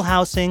stable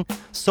housing,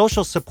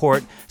 social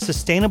support,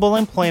 sustainable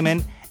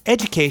employment,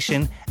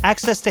 education,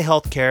 access to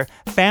healthcare,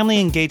 family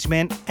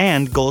engagement,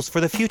 and goals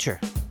for the future.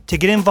 To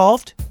get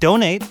involved,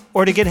 donate,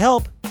 or to get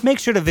help, make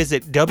sure to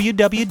visit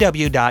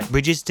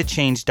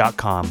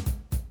www.bridgestochange.com.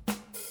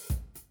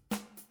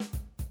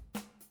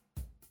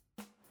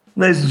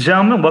 Ladies and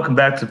gentlemen, welcome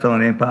back to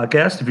Felony Inc.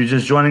 Podcast. If you're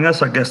just joining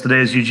us, our guest today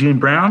is Eugene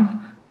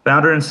Brown,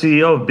 founder and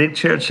CEO of Big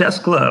Chair Chess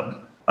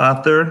Club,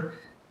 author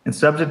and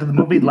subject of the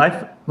movie Life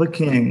of a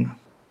King.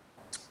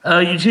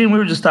 Eugene, we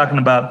were just talking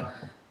about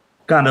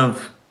kind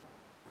of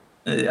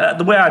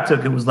the way I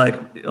took it was like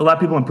a lot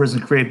of people in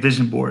prison create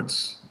vision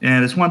boards.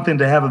 And it's one thing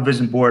to have a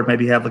vision board,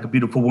 maybe have like a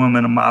beautiful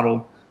woman, a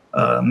model,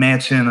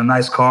 mansion, a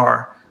nice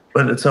car,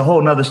 but it's a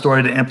whole nother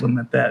story to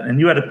implement that. And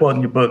you had a quote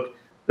in your book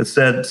that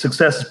said,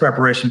 success is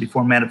preparation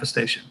before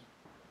manifestation.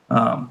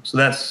 So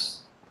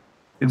that's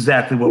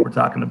exactly what we're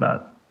talking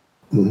about.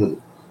 Mm-hmm.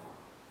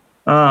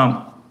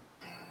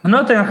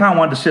 Another thing I kind of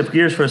wanted to shift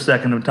gears for a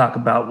second to talk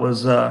about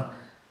was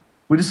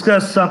we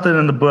discussed something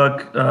in the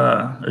book,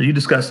 or you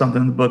discussed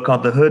something in the book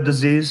called the hood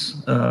disease.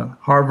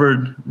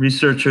 Harvard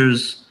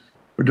researchers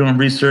were doing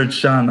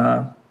research on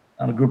a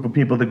group of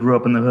people that grew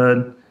up in the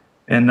hood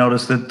and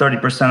noticed that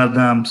 30% of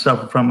them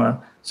suffer from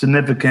a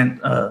significant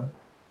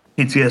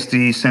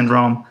PTSD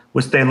syndrome,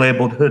 which they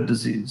labeled hood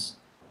disease.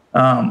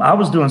 I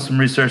was doing some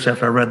research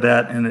after I read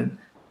that, and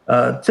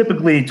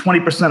typically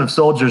 20% of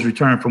soldiers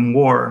return from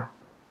war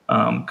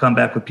come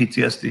back with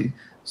PTSD.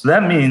 So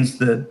that means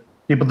that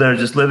people that are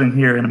just living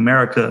here in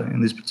America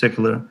in these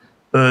particular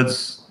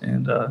hoods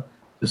and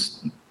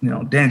just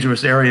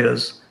dangerous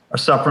areas are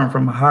suffering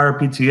from a higher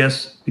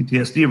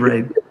PTSD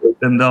rate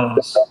than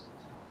those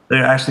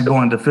that are actually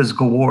going to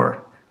physical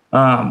war.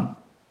 My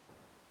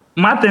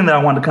thing that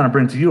I wanted to kind of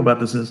bring to you about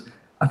this is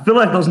I feel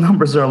like those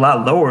numbers are a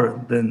lot lower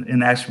than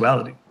in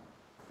actuality.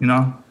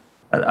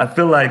 I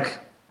feel like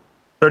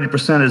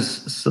 30% is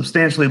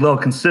substantially low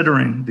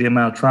considering the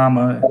amount of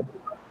trauma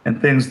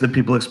and things that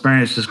people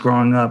experience just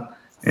growing up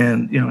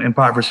in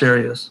impoverished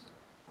areas.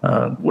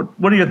 What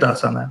are your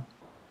thoughts on that?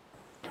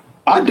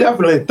 I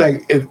definitely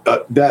think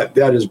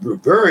that is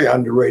very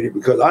underrated,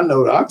 because I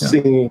know that I've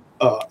seen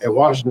in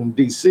Washington,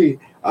 D.C.,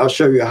 I'll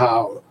show you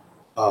how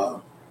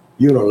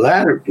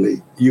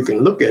unilaterally you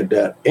can look at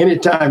that.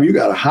 Anytime you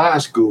got a high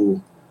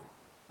school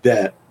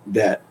that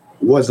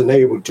wasn't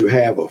able to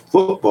have a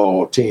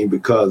football team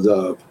because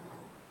of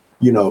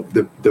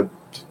the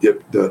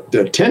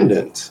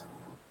attendance,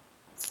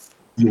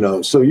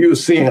 so you're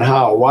seeing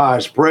how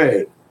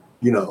widespread,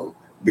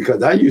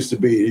 because I used to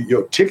be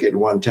your ticket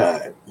one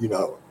time,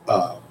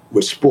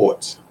 with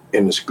sports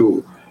in the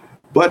school.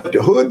 But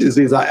the hood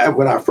disease,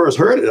 when I first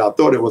heard it, I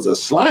thought it was a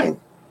slang.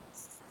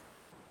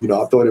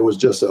 I thought it was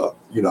just I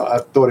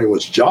thought it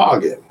was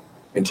jargon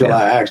until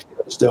I actually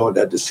understood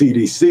that the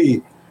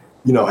CDC,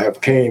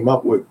 have came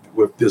up with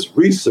this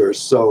research.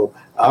 So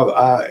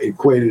I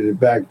equated it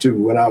back to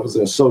when I was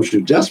in social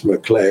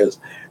adjustment class.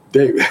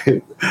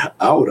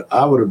 I would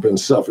have been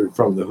suffering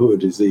from the hood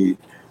disease.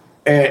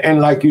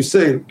 And like you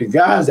said, the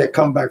guys that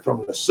come back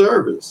from the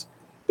service,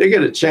 they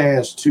get a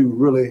chance to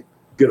really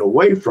get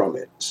away from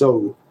it.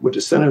 So with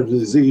the Center for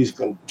Disease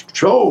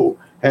Control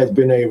has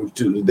been able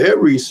to, their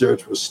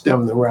research was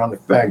stemming around the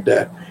fact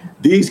that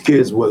these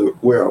kids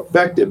were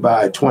affected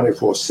by it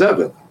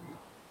 24/7.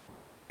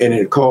 And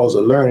it caused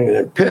a learning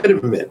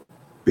impediment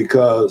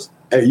because,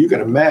 hey, you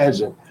can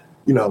imagine,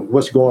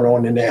 what's going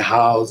on in their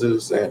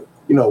houses and,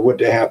 what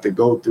they have to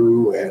go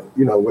through and,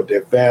 with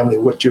their family,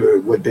 what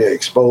they're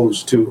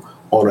exposed to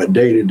on a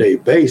day-to-day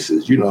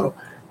basis. You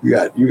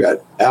got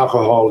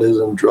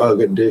alcoholism,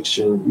 drug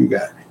addiction.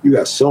 You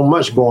got so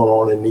much going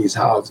on in these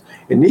houses.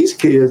 And these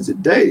kids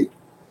today,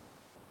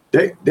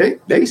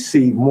 they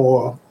see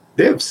more.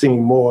 They've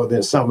seen more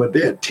than some of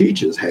their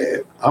teachers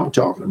have. I'm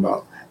talking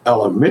about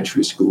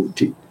elementary school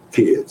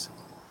kids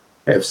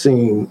have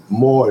seen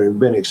more and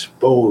been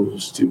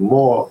exposed to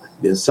more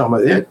than some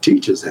of their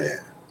teachers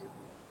have.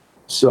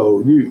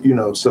 So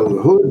so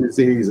the hood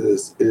disease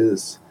is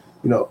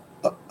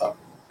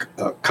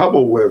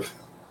coupled with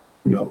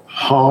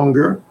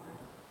hunger.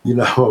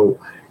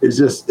 It's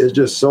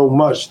just so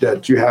much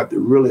that you have to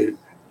really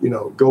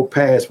go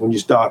past when you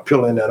start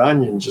peeling that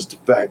onion, just the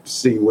fact to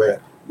see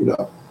where,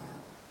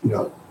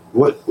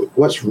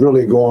 what's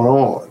really going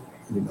on,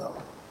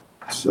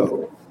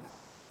 So,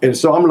 and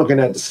so I'm looking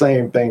at the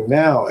same thing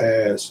now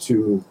as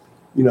to,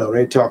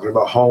 they're talking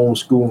about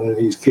homeschooling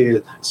these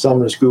kids. Some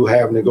of the school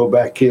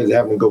kids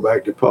having to go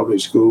back to public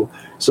school.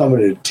 Some of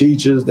the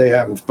teachers, they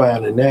haven't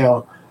found it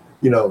now,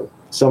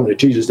 some of the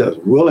teachers that's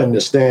willing to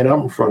stand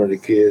up in front of the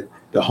kids,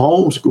 the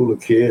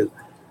homeschooler kids,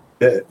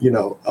 that,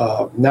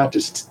 not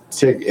to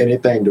take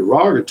anything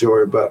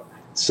derogatory, but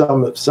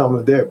some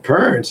of their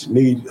parents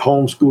need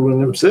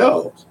homeschooling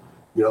themselves,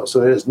 so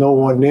there's no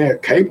one there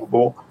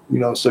capable,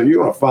 so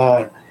you're going to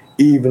find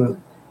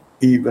even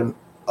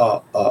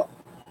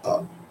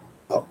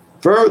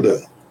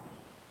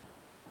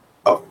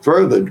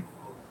further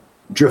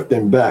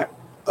drifting back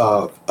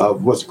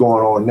of what's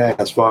going on now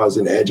as far as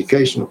in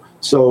educational.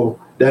 So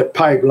that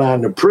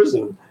pipeline to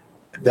prison,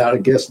 that I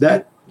guess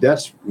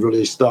that's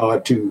really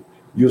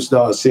you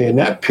start seeing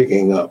that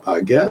picking up,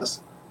 I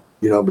guess,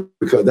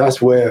 because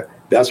that's where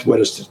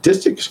the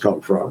statistics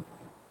come from.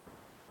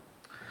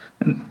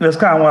 And that's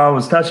kind of what I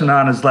was touching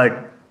on, is like,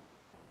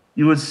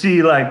 you would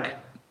see like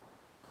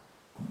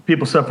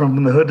people suffering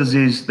from the hood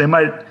disease,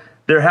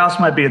 their house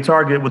might be a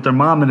target with their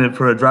mom in it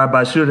for a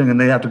drive-by shooting, and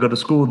they have to go to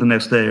school the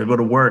next day or go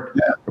to work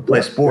or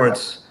play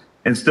sports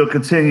and still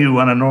continue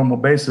on a normal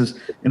basis.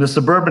 In a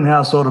suburban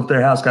household, if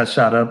their house got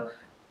shot up,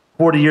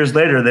 40 years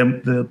later,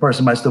 the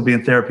person might still be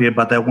in therapy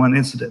about that one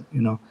incident,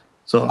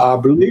 So I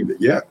believe it.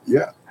 Yeah.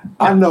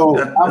 I know.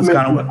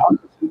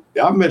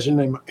 I mentioned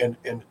them in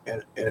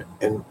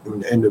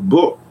the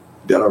book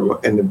that I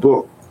wrote in the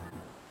book,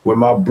 when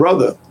my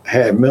brother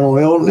had mental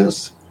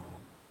illness,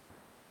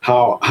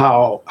 how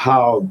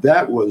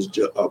that was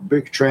just a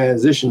big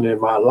transition in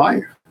my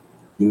life,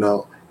 and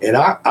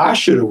I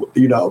should have,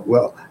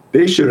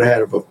 they should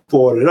have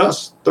afforded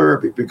us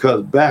therapy,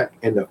 because back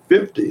in the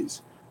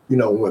 50s,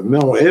 when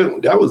mental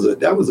illness,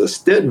 that was a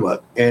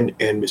stigma, and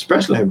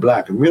especially in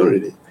Black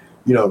community,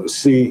 to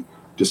see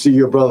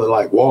your brother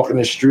like walking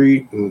the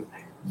street and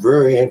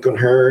very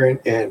incoherent,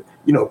 and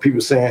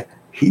people saying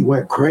he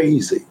went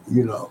crazy,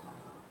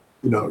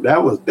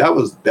 that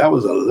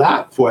was a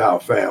lot for our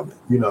family,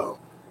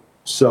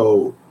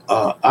 So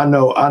I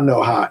know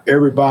how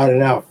everybody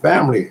in our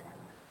family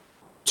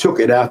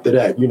took it after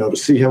that, to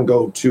see him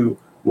go to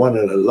one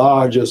of the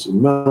largest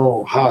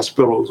mental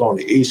hospitals on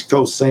the East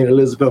Coast, St.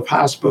 Elizabeth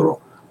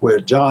Hospital, where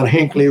John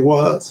Hinckley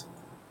was,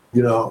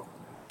 to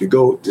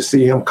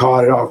see him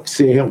carted off,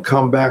 see him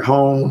come back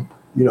home,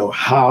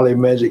 highly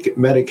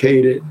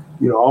medicated,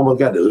 almost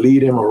got to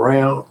lead him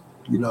around,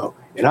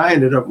 and I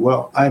ended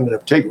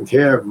up taking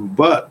care of him.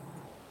 But,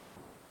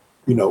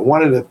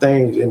 one of the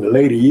things in the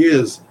later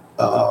years,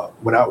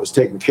 when I was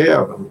taking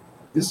care of him,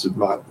 this is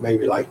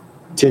maybe like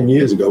 10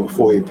 years ago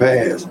before he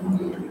passed,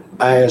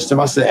 I asked him,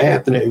 I said,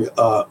 Anthony,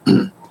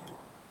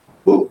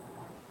 well,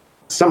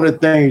 some of the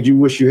things you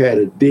wish you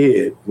had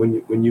did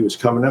when you was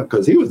coming up,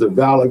 because he was the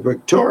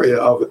valedictorian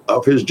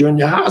of his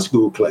junior high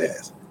school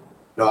class.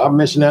 I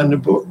mentioned that in the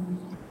book.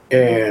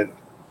 And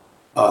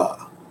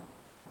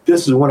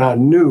this is when I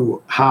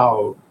knew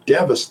how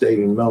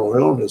devastating mental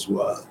illness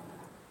was.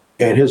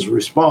 And his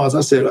response,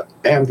 I said,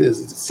 Anthony, is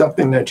it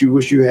something that you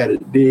wish you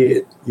had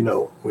did,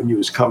 when you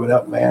was coming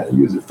up, man?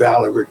 You was the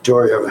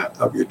valedictorian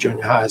of your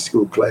junior high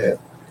school class.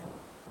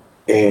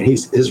 And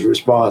his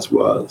response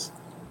was,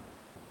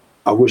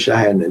 I wish I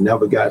hadn't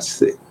never got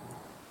sick.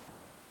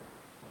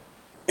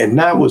 And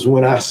that was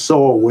when I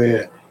saw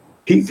where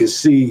he could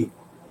see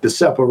the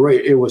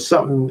separate. It was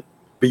something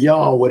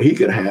beyond what he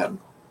could handle.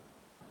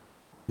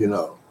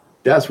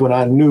 That's when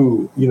I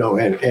knew,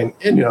 and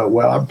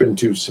I've been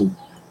to some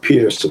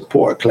peer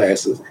support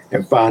classes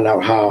and find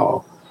out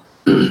how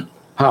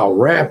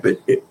rampant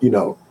it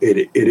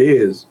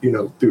is,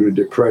 through the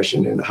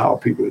depression and how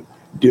people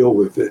deal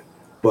with it.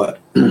 But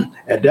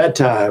at that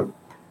time,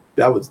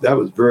 that was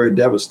very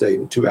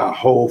devastating to our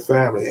whole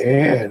family,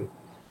 and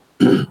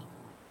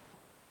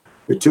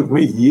it took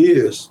me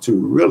years to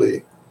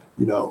really,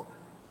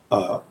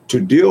 to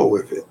deal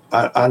with it.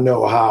 I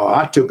know how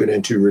I took it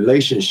into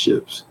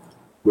relationships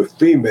with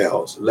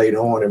females later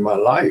on in my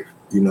life,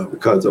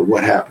 because of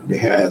what happened to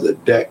him, as a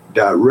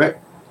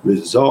direct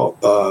result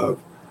of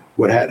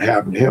what had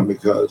happened to him,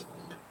 because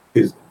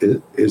his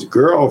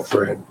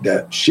girlfriend,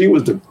 that she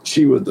was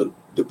the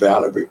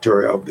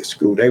valedictorian of the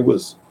school. They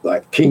was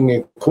like king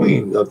and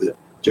queen of the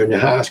junior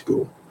high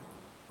school.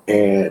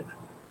 And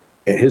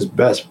his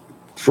best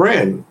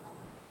friend,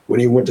 when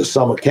he went to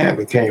summer camp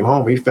and came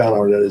home, he found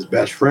out that his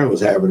best friend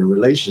was having a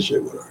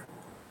relationship with her.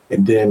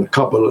 And then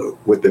coupled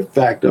with the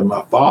fact of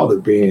my father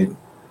being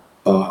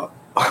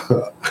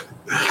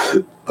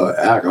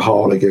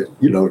alcoholic,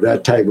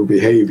 that type of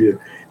behavior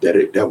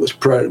that was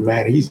present,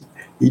 man,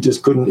 he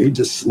just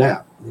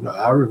snapped.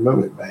 I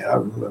remember it,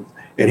 man.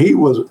 And he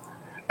was,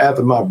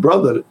 after my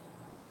brother,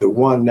 the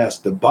one that's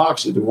the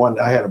boxer, the one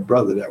I had a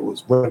brother that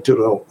went to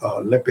the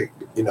Olympic,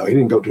 he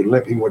didn't go to the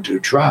Olympic, he went to the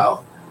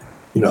trial,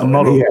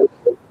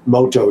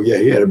 Moto.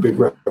 He had a big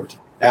reputation.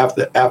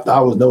 After I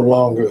was no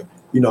longer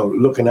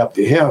looking up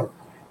to him.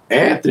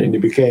 Anthony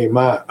became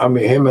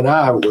him and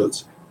I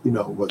was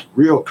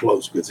real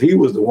close because he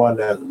was the one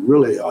that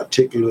really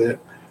articulate.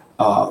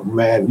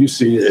 Man, you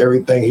see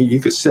everything. He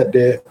could sit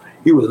there.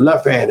 He was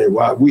left-handed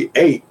while we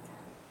ate.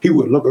 He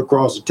would look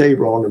across the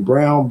table on the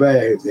brown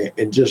bags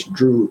and just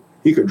drew.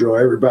 He could draw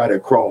everybody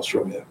across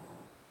from him,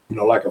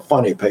 like a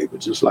funny paper,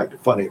 just like the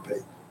funny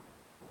paper.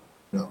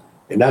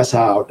 And that's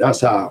how,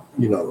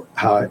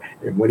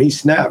 and when he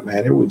snapped,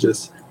 man, it was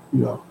just,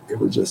 it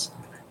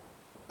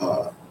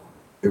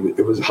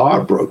was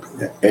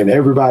heartbroken. And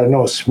everybody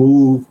knows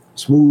smooth,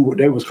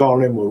 they was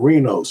calling him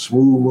Marino,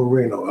 Smooth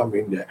Marino. I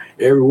mean,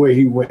 everywhere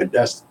he went,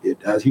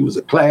 he was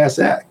a class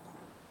act.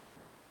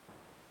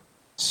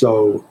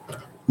 So,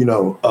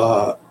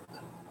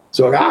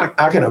 so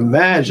I can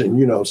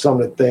imagine, some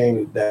of the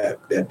things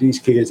that these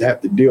kids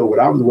have to deal with.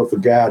 I was with a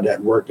guy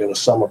that worked in a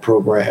summer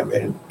program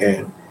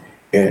and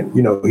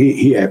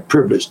he had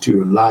privilege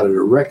to a lot of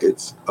the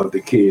records of the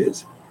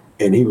kids.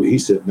 And he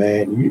said,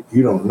 man,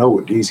 you don't know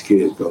what these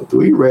kids go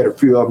through. He read a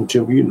few of them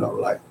to me,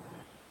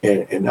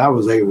 and I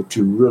was able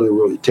to really,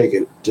 really take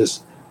it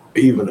just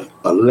even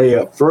a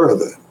layer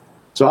further.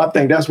 So I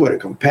think that's where the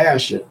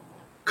compassion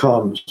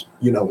comes,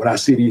 when I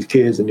see these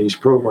kids in these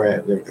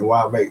programs, and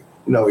why I make,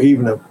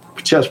 even the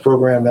chess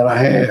program that I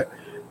had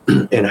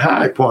in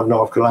High Point,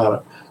 North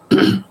Carolina,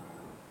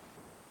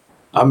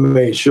 I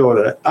made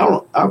sure that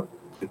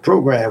the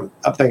program,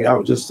 I think I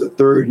was just the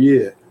third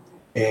year,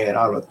 and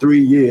out of 3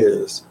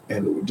 years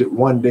and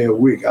 1 day a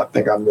week, I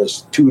think I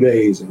missed 2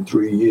 days in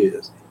 3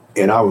 years.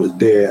 And I was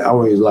there. I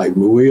was like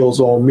wheels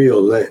on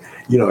meals.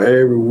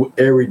 Every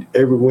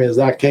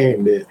Wednesday I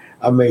came there,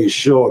 I made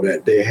sure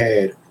that they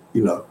had,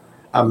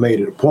 I made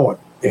it a point.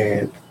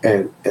 And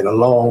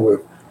along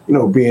with,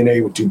 being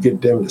able to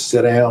get them to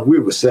sit down, we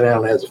would sit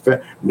down as a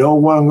family. No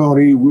one gonna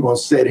eat. We're gonna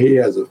sit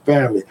here as a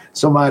family.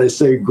 Somebody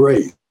say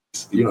grace,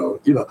 and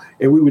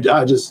we would,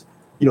 I just,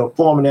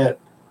 forming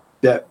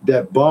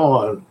that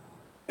bond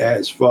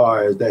as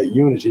far as that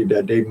unity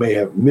that they may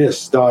have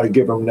missed, started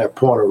giving them that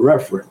point of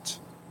reference,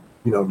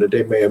 that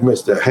they may have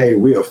missed that, hey,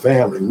 we're a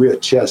family, we're a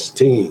chess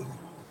team,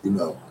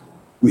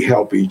 we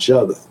help each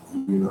other,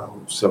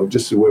 so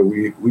just the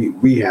way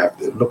we have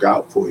to look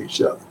out for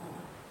each other.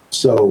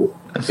 So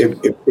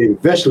it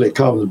eventually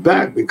comes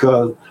back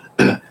because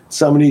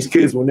some of these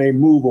kids, when they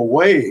move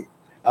away,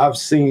 I've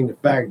seen the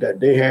fact that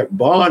they have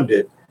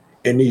bonded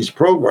in these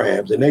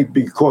programs and they'd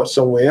be caught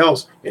somewhere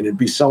else and it'd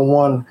be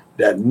someone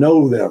that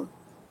know them,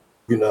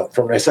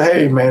 from they say,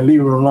 hey man,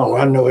 leave him alone.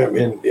 I know him.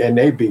 And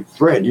they'd be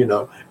friends,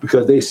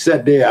 because they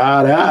sat there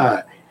eye to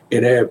eye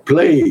and they had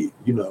played,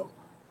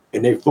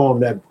 and they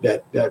formed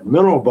that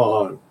mental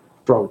bond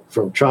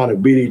from trying to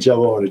beat each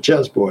other on the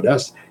chessboard.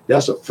 That's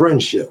a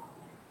friendship,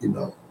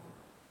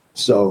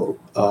 So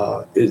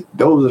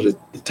those are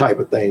the type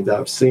of things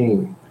I've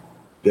seen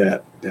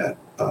that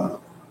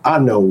I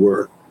know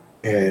work.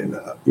 And,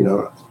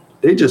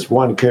 they just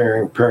one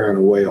caring parent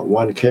away or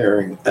one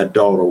caring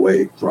adult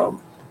away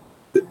from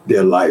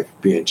their life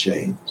being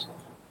changed.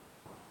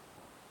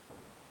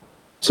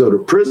 So the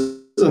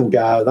prison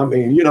guys, I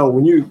mean,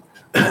 when you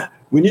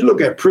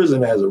look at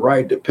prison as a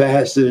rite of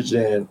passage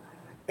and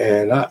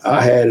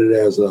I had it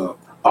as a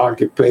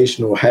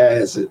occupational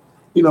hazard,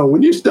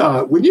 when you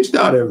start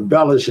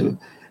embellishing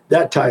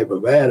that type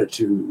of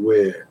attitude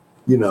where,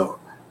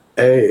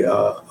 hey,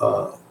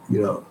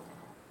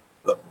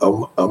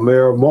 a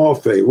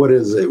metamorphe, what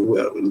is it?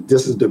 Well,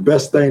 this is the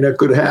best thing that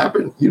could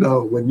happen.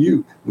 When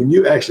you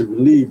actually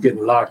believe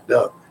getting locked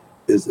up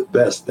is the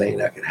best thing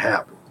that can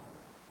happen.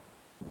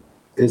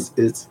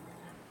 It's.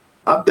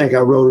 I think I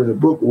wrote in a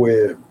book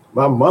where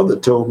my mother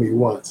told me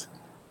once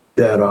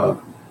that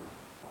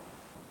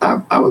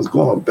I was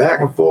going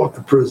back and forth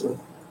to prison,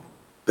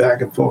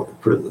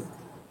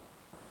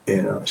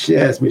 and she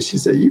asked me. She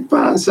said, "You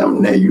find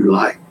something that you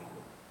like?"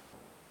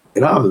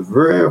 And I was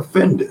very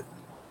offended.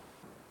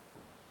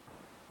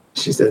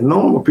 She said,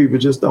 normal people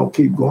just don't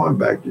keep going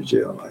back to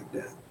jail like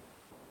that.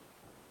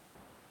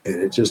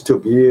 And it just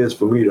took years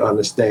for me to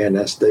understand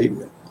that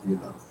statement, and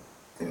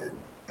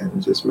it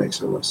just makes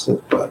so much sense.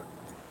 But,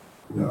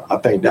 I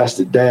think that's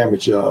the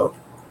damage of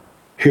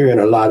hearing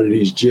a lot of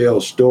these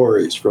jail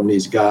stories from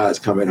these guys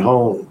coming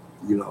home,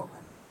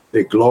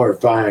 they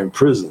glorifying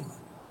prison,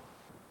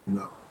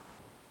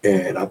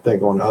 and I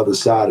think on the other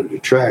side of the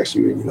tracks,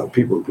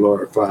 people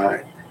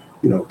glorifying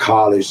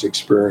college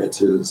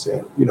experiences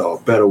and, a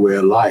better way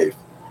of life.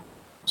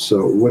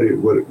 So what do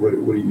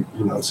you,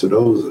 so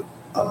those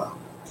are,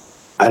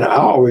 and I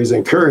always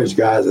encourage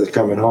guys that's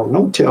coming home,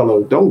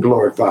 don't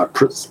glorify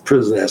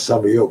prison as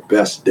some of your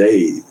best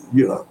days,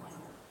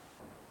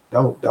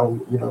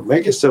 don't,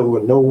 make it so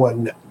no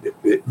one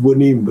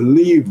wouldn't even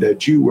believe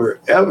that you were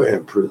ever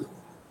in prison.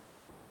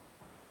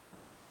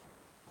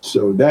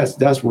 So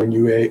that's when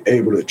you're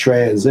able to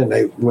transcend.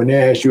 When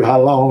they ask you,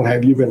 how long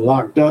have you been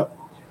locked up?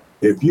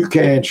 If you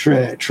can't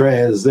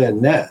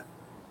transcend that,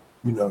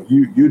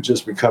 you're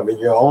just becoming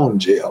your own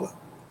jailer.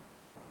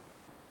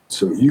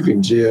 So you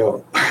can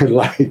jail,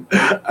 like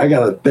I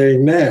got a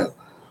thing now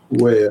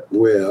where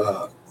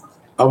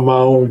I'm my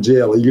own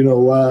jailer. You know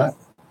why?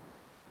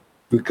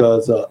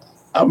 Because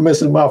I'm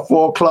missing my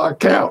 4 o'clock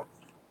count.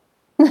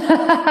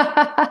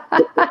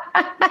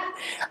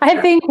 I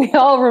think we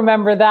all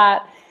remember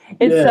that.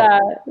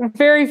 It's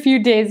very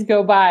few days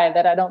go by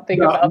that I don't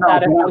think about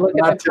that if I look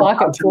at the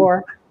clock at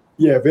 4.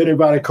 Yeah, if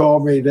anybody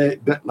called me,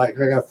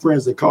 like I got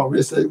friends that call me,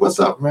 they say,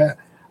 "What's up, man?"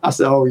 I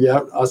said, "Oh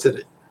yeah." I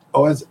said,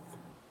 "Oh, it's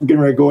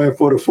getting ready to go in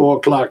for the 4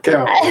 o'clock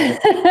count."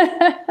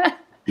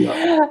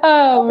 Yeah.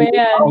 Oh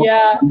man,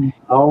 yeah.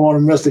 I don't want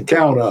to mess the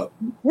count up.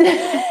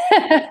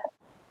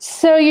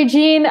 So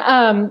Eugene,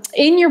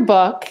 in your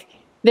book,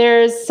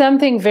 there's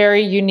something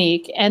very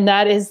unique, and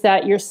that is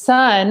that your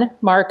son,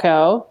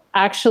 Marco,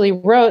 actually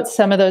wrote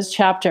some of those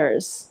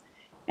chapters.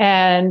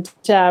 And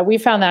we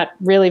found that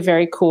really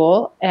very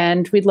cool.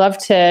 And we'd love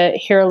to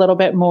hear a little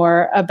bit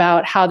more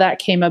about how that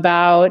came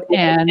about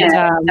and,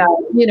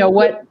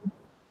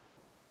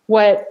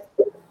 what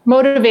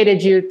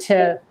motivated you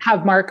to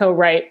have Marco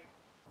write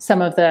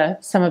some of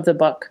the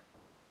book.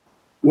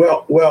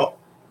 Well,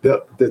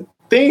 the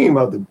theme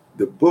of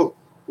the book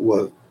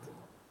was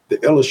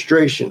the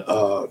illustration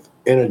of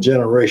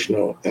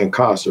intergenerational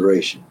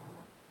incarceration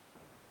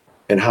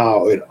and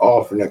how it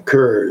often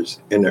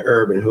occurs in the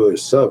urban hood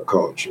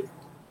subculture,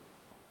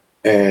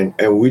 and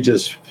we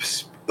just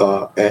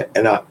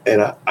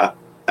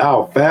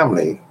our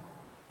family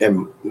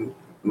and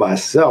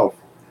myself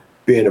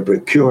being a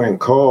procuring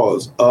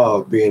cause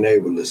of being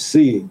able to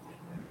see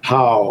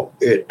how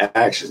it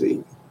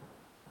actually,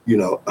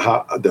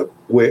 how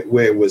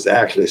where it was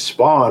actually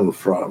spawned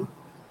from,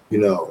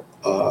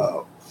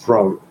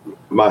 from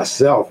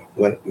myself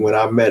when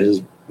I met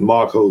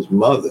Marco's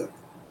mother,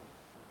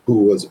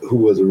 who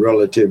was a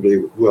relatively,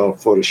 well,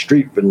 for the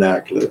street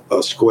vernacular,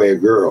 a square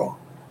girl,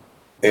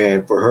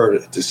 and for her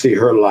to see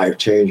her life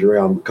change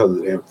around because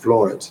of the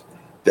influence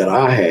that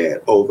I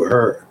had over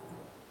her,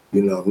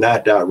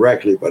 not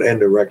directly but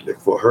indirectly,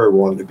 for her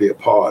wanting to be a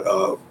part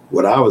of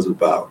what I was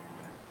about,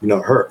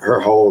 her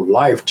whole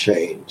life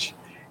changed,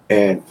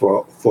 and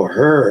for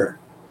her,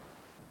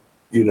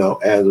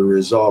 as a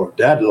result of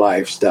that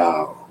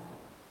lifestyle,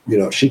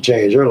 she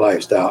changed her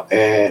lifestyle,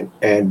 and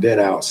then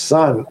our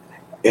son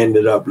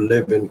ended up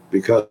living,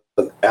 because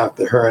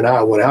after her and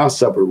I went our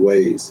separate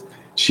ways,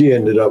 she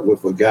ended up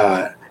with a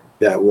guy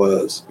that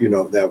was,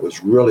 that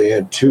was really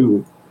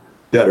into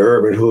that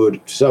urban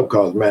hood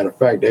subculture. Matter of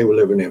fact, they were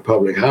living in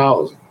public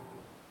housing,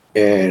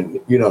 and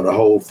the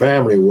whole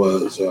family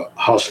was a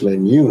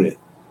hustling unit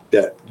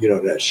that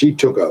that she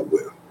took up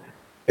with.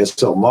 And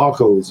so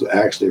Marco was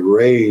actually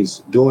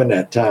raised during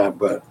that time,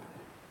 but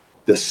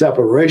the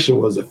separation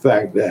was the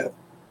fact that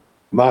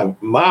my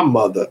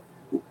mother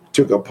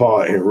took a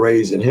part in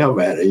raising him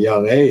at a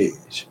young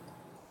age.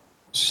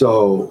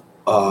 So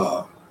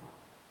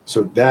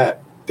that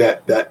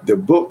the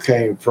book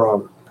came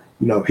from,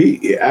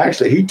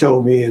 he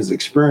told me his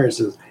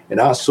experiences, and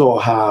I saw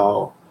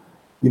how,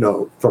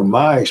 from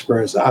my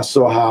experience, I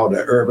saw how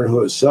the urban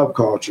hood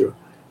subculture,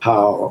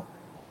 how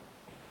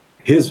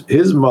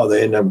his mother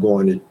ended up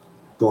going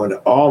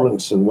to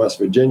Arlington, West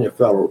Virginia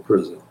federal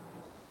prison.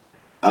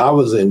 I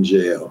was in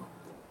jail.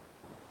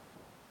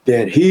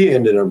 Then he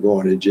ended up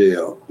going to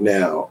jail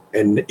now.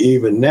 And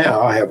even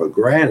now I have a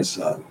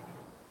grandson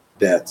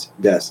that's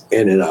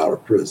in and out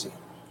of prison.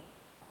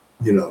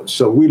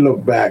 So we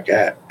look back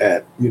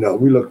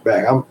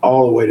I'm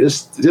all the way,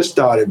 this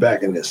started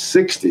back in the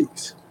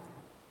 60s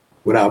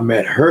when I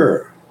met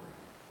her,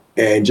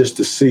 and just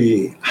to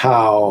see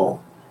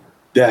how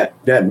that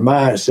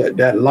mindset,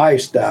 that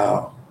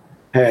lifestyle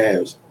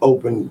has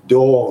opened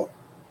door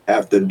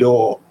after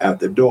door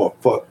after door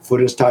for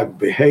this type of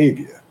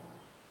behavior,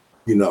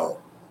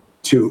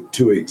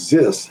 to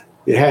exist.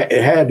 It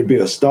had to be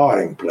a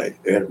starting place.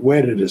 And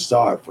where did it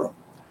start from?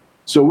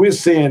 So we're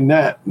seeing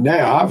that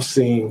now. I've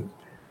seen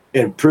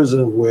in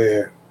prison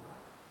where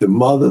the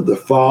mother, the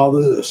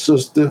father, the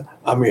sister,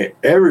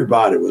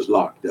 everybody was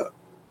locked up,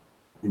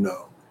 and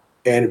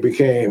it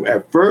became,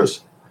 at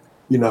first,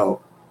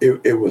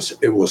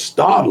 it was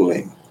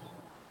startling.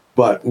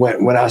 But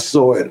when I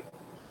saw it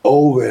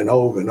over and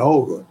over and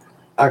over,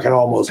 I could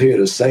almost hear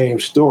the same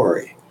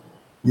story.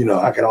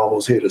 I could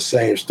almost hear the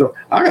same story.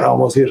 I could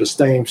almost hear the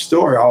same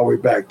story all the way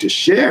back to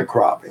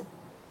sharecropping.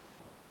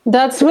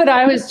 That's what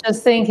I was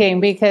just thinking,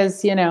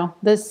 because,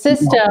 the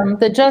system,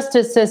 the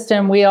justice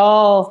system, we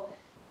all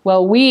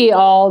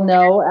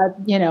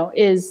know,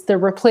 is the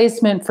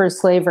replacement for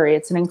slavery.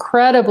 It's an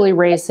incredibly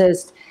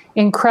racist,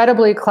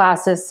 incredibly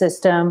classist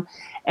system,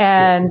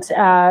 and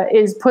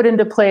is put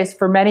into place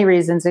for many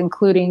reasons,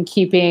 including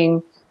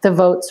keeping the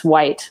votes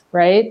white,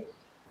 right?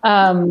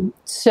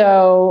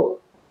 So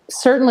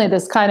certainly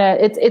this kind of,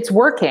 it's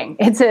working.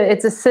 It's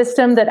a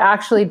system that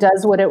actually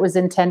does what it was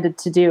intended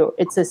to do.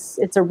 It's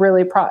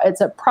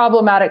a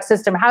problematic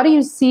system. How do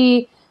you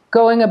see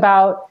going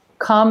about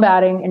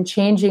combating and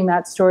changing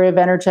that story of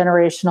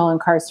intergenerational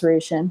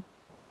incarceration?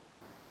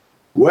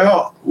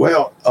 Well,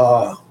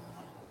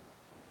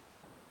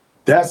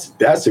 that's a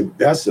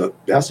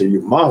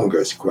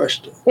humongous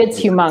question. It's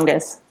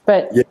humongous,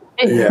 but yeah.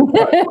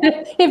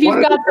 if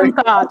you've got some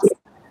thoughts.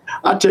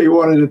 I tell you,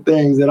 one of the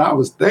things that I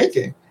was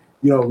thinking,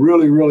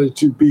 really, really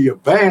to be a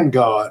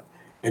vanguard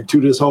into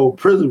this whole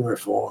prison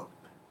reform.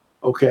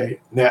 Okay,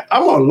 now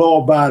I'm a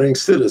law-abiding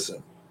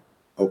citizen.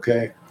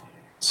 Okay,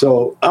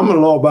 so I'm a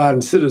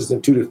law-abiding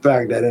citizen to the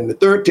fact that in the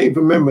 13th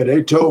Amendment,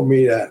 they told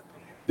me that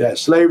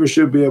slavery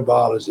should be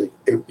abolished.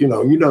 You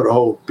know the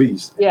whole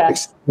piece. Yeah.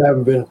 Except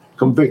having been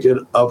convicted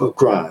of a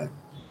crime.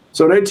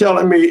 So they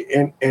telling me,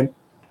 in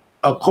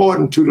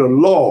according to the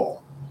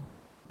law,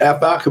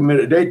 after I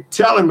committed, they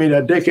telling me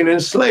that they can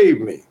enslave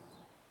me,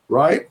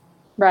 right?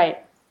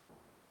 Right.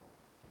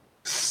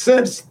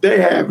 Since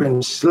they have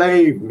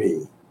enslaved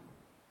me,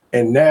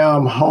 and now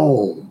I'm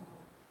home,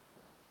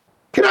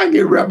 can I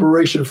get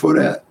reparation for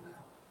that?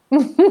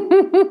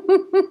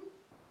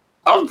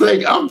 I'm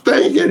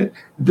thinking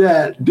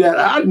that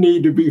I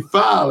need to be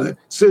filing,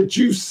 since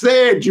you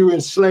said you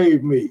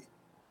enslaved me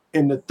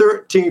in the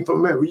 13th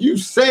Amendment. You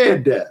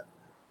said that.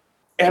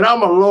 And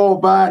I'm a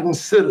law-abiding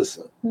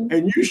citizen.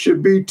 And you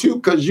should be too,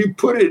 because you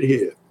put it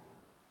here.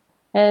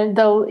 And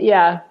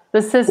the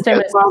system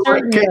is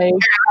certainly.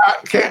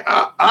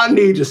 I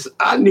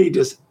need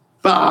to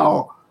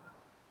file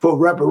for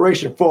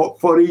reparation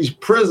for these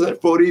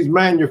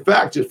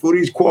manufacturers, for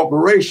these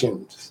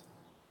corporations.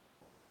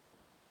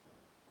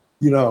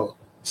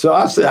 So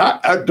I said,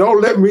 I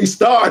don't let me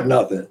start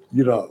nothing.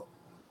 Because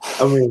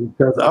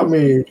I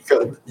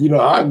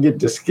get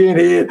the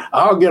skinhead.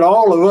 I'll get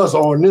all of us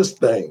on this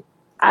thing.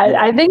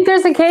 I think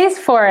there's a case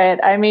for it.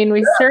 I mean,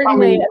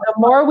 the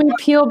more we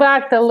peel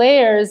back the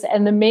layers,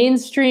 and the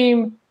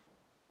mainstream,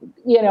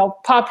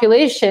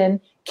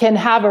 population can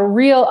have a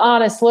real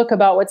honest look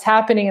about what's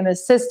happening in the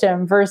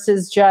system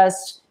versus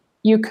just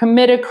you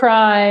commit a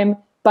crime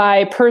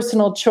by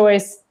personal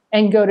choice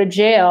and go to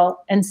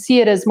jail, and see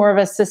it as more of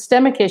a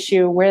systemic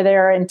issue where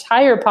there are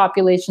entire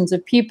populations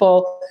of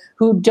people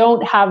who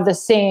don't have the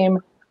same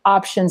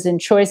options and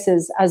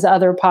choices as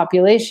other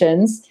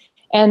populations.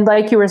 And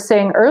like you were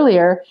saying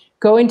earlier,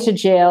 going to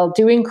jail,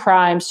 doing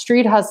crime,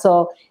 street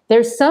hustle,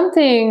 there's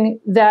something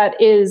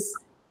that is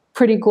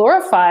pretty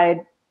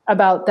glorified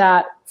about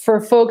that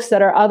for folks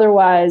that are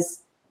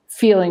otherwise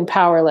feeling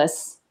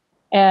powerless.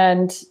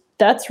 And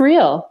that's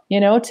real,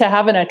 to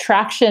have an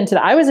attraction to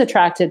that. I was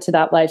attracted to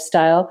that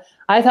lifestyle.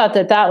 I thought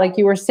that, like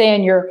you were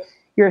saying, your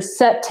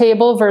set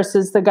table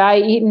versus the guy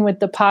eating with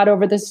the pot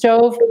over the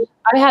stove.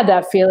 I had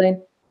that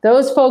feeling.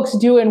 Those folks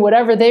doing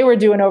whatever they were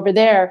doing over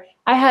there,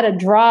 I had a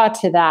draw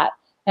to that.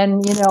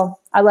 And,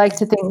 I like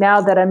to think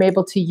now that I'm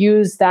able to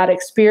use that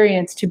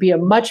experience to be a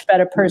much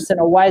better person,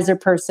 a wiser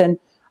person,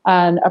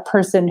 and a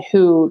person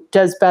who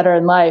does better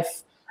in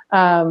life.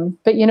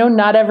 But,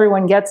 not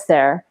everyone gets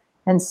there.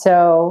 And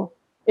so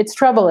it's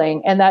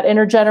troubling. And that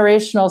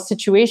intergenerational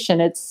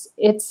situation, it's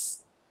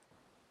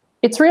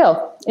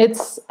real.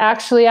 It's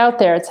actually out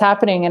there. It's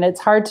happening, and it's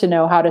hard to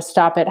know how to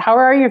stop it. How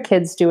are your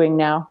kids doing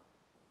now?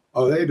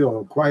 Oh, they're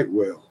doing quite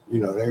well.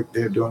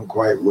 They're doing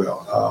quite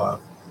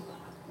well.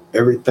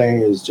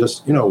 Everything is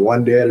just,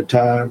 one day at a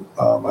time.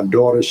 My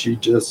daughter, she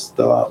just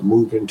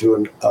moved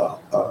into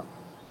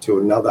to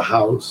another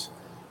house.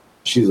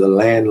 She's a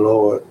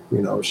landlord.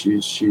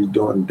 She's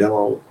doing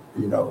dental.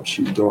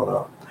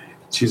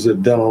 She's a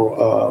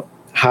dental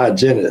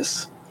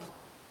hygienist.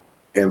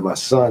 And my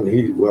son,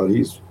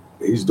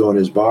 he's doing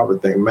his barber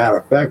thing. Matter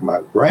of fact,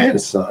 my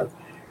grandson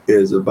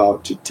is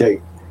about to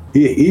take.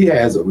 He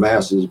has a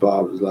master's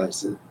barber's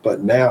license,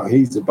 but now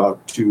he's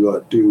about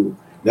to do.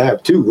 I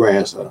have two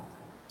grandsons,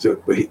 so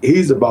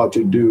he's about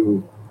to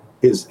do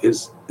his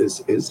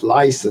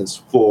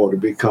license to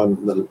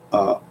become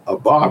a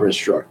barber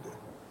instructor.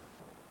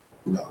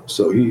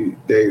 So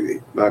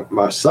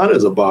my son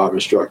is a barber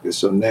instructor.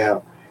 So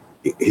now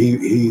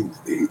he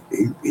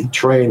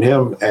trained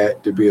him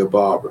to be a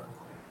barber.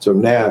 So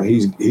now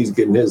he's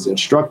getting his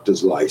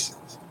instructor's license.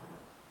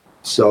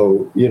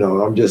 So,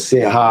 I'm just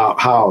seeing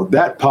how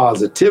that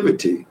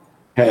positivity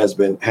has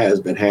been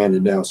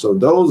handed down. So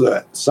those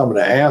are some of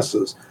the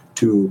answers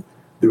to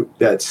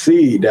that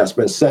seed that's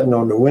been sitting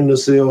on the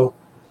windowsill,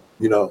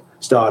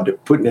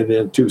 started putting it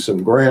into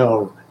some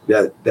ground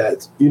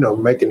that's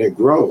making it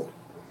grow.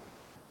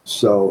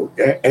 So,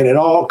 and it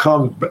all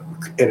comes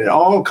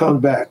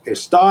back. It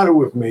started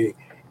with me,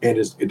 and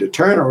the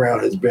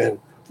turnaround has been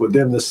for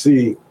them to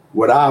see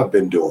what I've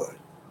been doing,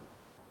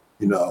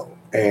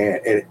 and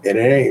it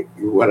ain't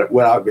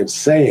what I've been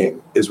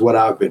saying is what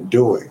I've been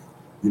doing,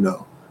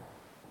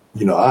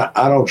 I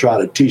don't try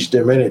to teach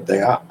them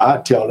anything.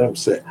 I tell them,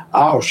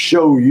 I'll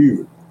show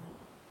you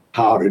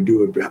how to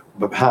do it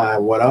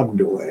behind what I'm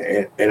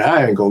doing, and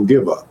I ain't gonna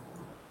give up.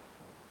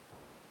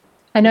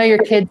 I know your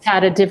kids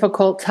had a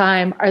difficult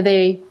time. Are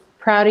they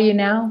proud of you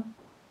now?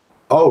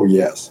 Oh,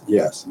 yes.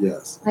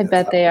 I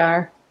bet they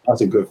are.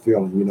 That's a good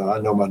feeling. I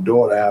know my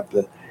daughter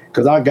after,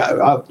 because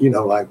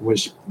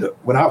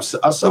when I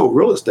sold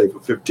real estate for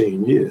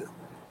 15 years,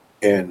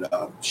 and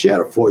she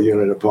had a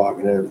 4-unit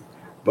apartment, and everything.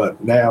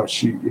 But now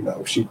she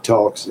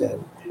talks,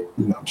 and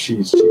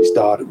she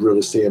started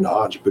really seeing the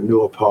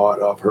entrepreneur part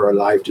of her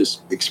life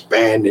just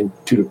expanding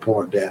to the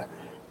point that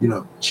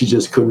she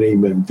just couldn't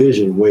even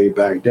envision way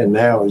back then.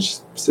 Now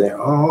it's saying,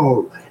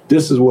 oh,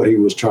 this is what he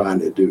was trying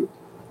to do.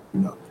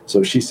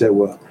 So she said,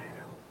 well,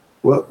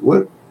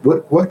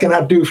 what can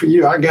I do for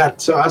you?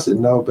 So I said,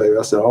 no, baby.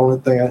 I said, the only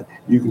thing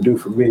you can do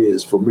for me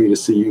is for me to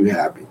see you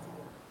happy.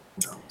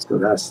 So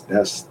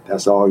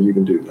that's all you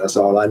can do. That's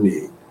all I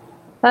need.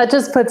 That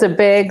just puts a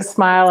big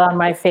smile on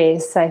my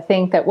face. I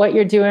think that what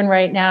you're doing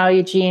right now,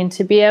 Eugene,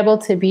 to be able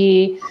to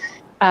be,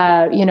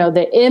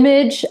 the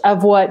image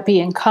of what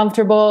being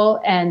comfortable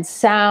and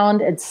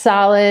sound and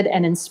solid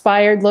and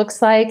inspired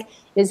looks like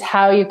is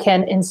how you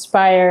can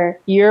inspire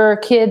your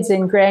kids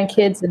and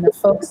grandkids and the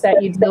folks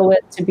that you deal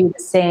with to be the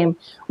same.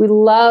 We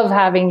love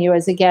having you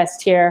as a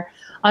guest here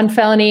on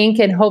Felony Inc.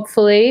 And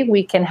hopefully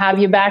we can have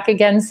you back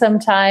again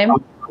sometime.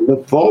 I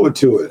look forward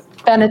to it.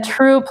 It's been a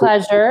true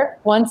pleasure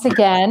once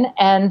again.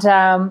 And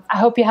I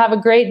hope you have a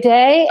great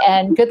day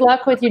and good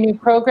luck with your new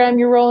program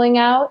you're rolling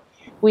out.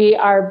 We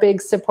are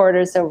big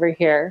supporters over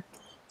here.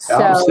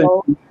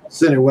 So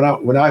send it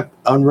when I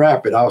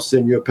unwrap it, I'll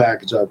send you a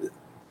package of it.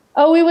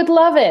 Oh, we would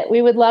love it.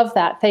 We would love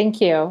that. Thank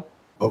you.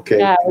 Okay.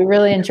 Yeah, we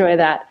really enjoy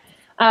that.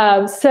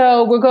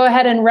 So we'll go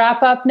ahead and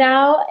wrap up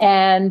now.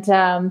 And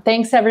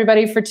thanks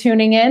everybody for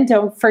tuning in.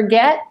 Don't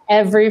forget,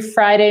 every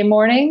Friday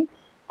morning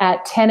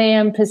at 10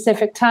 a.m.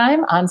 Pacific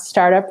time on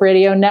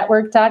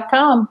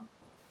startupradionetwork.com.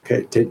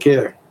 Okay, take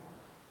care.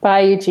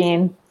 Bye,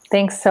 Eugene.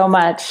 Thanks so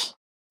much.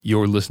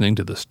 You're listening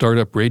to the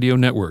Startup Radio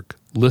Network.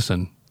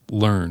 Listen,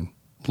 learn,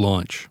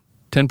 launch.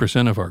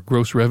 10% of our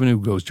gross revenue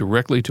goes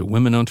directly to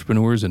women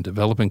entrepreneurs in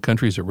developing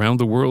countries around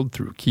the world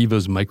through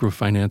Kiva's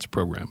microfinance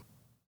program.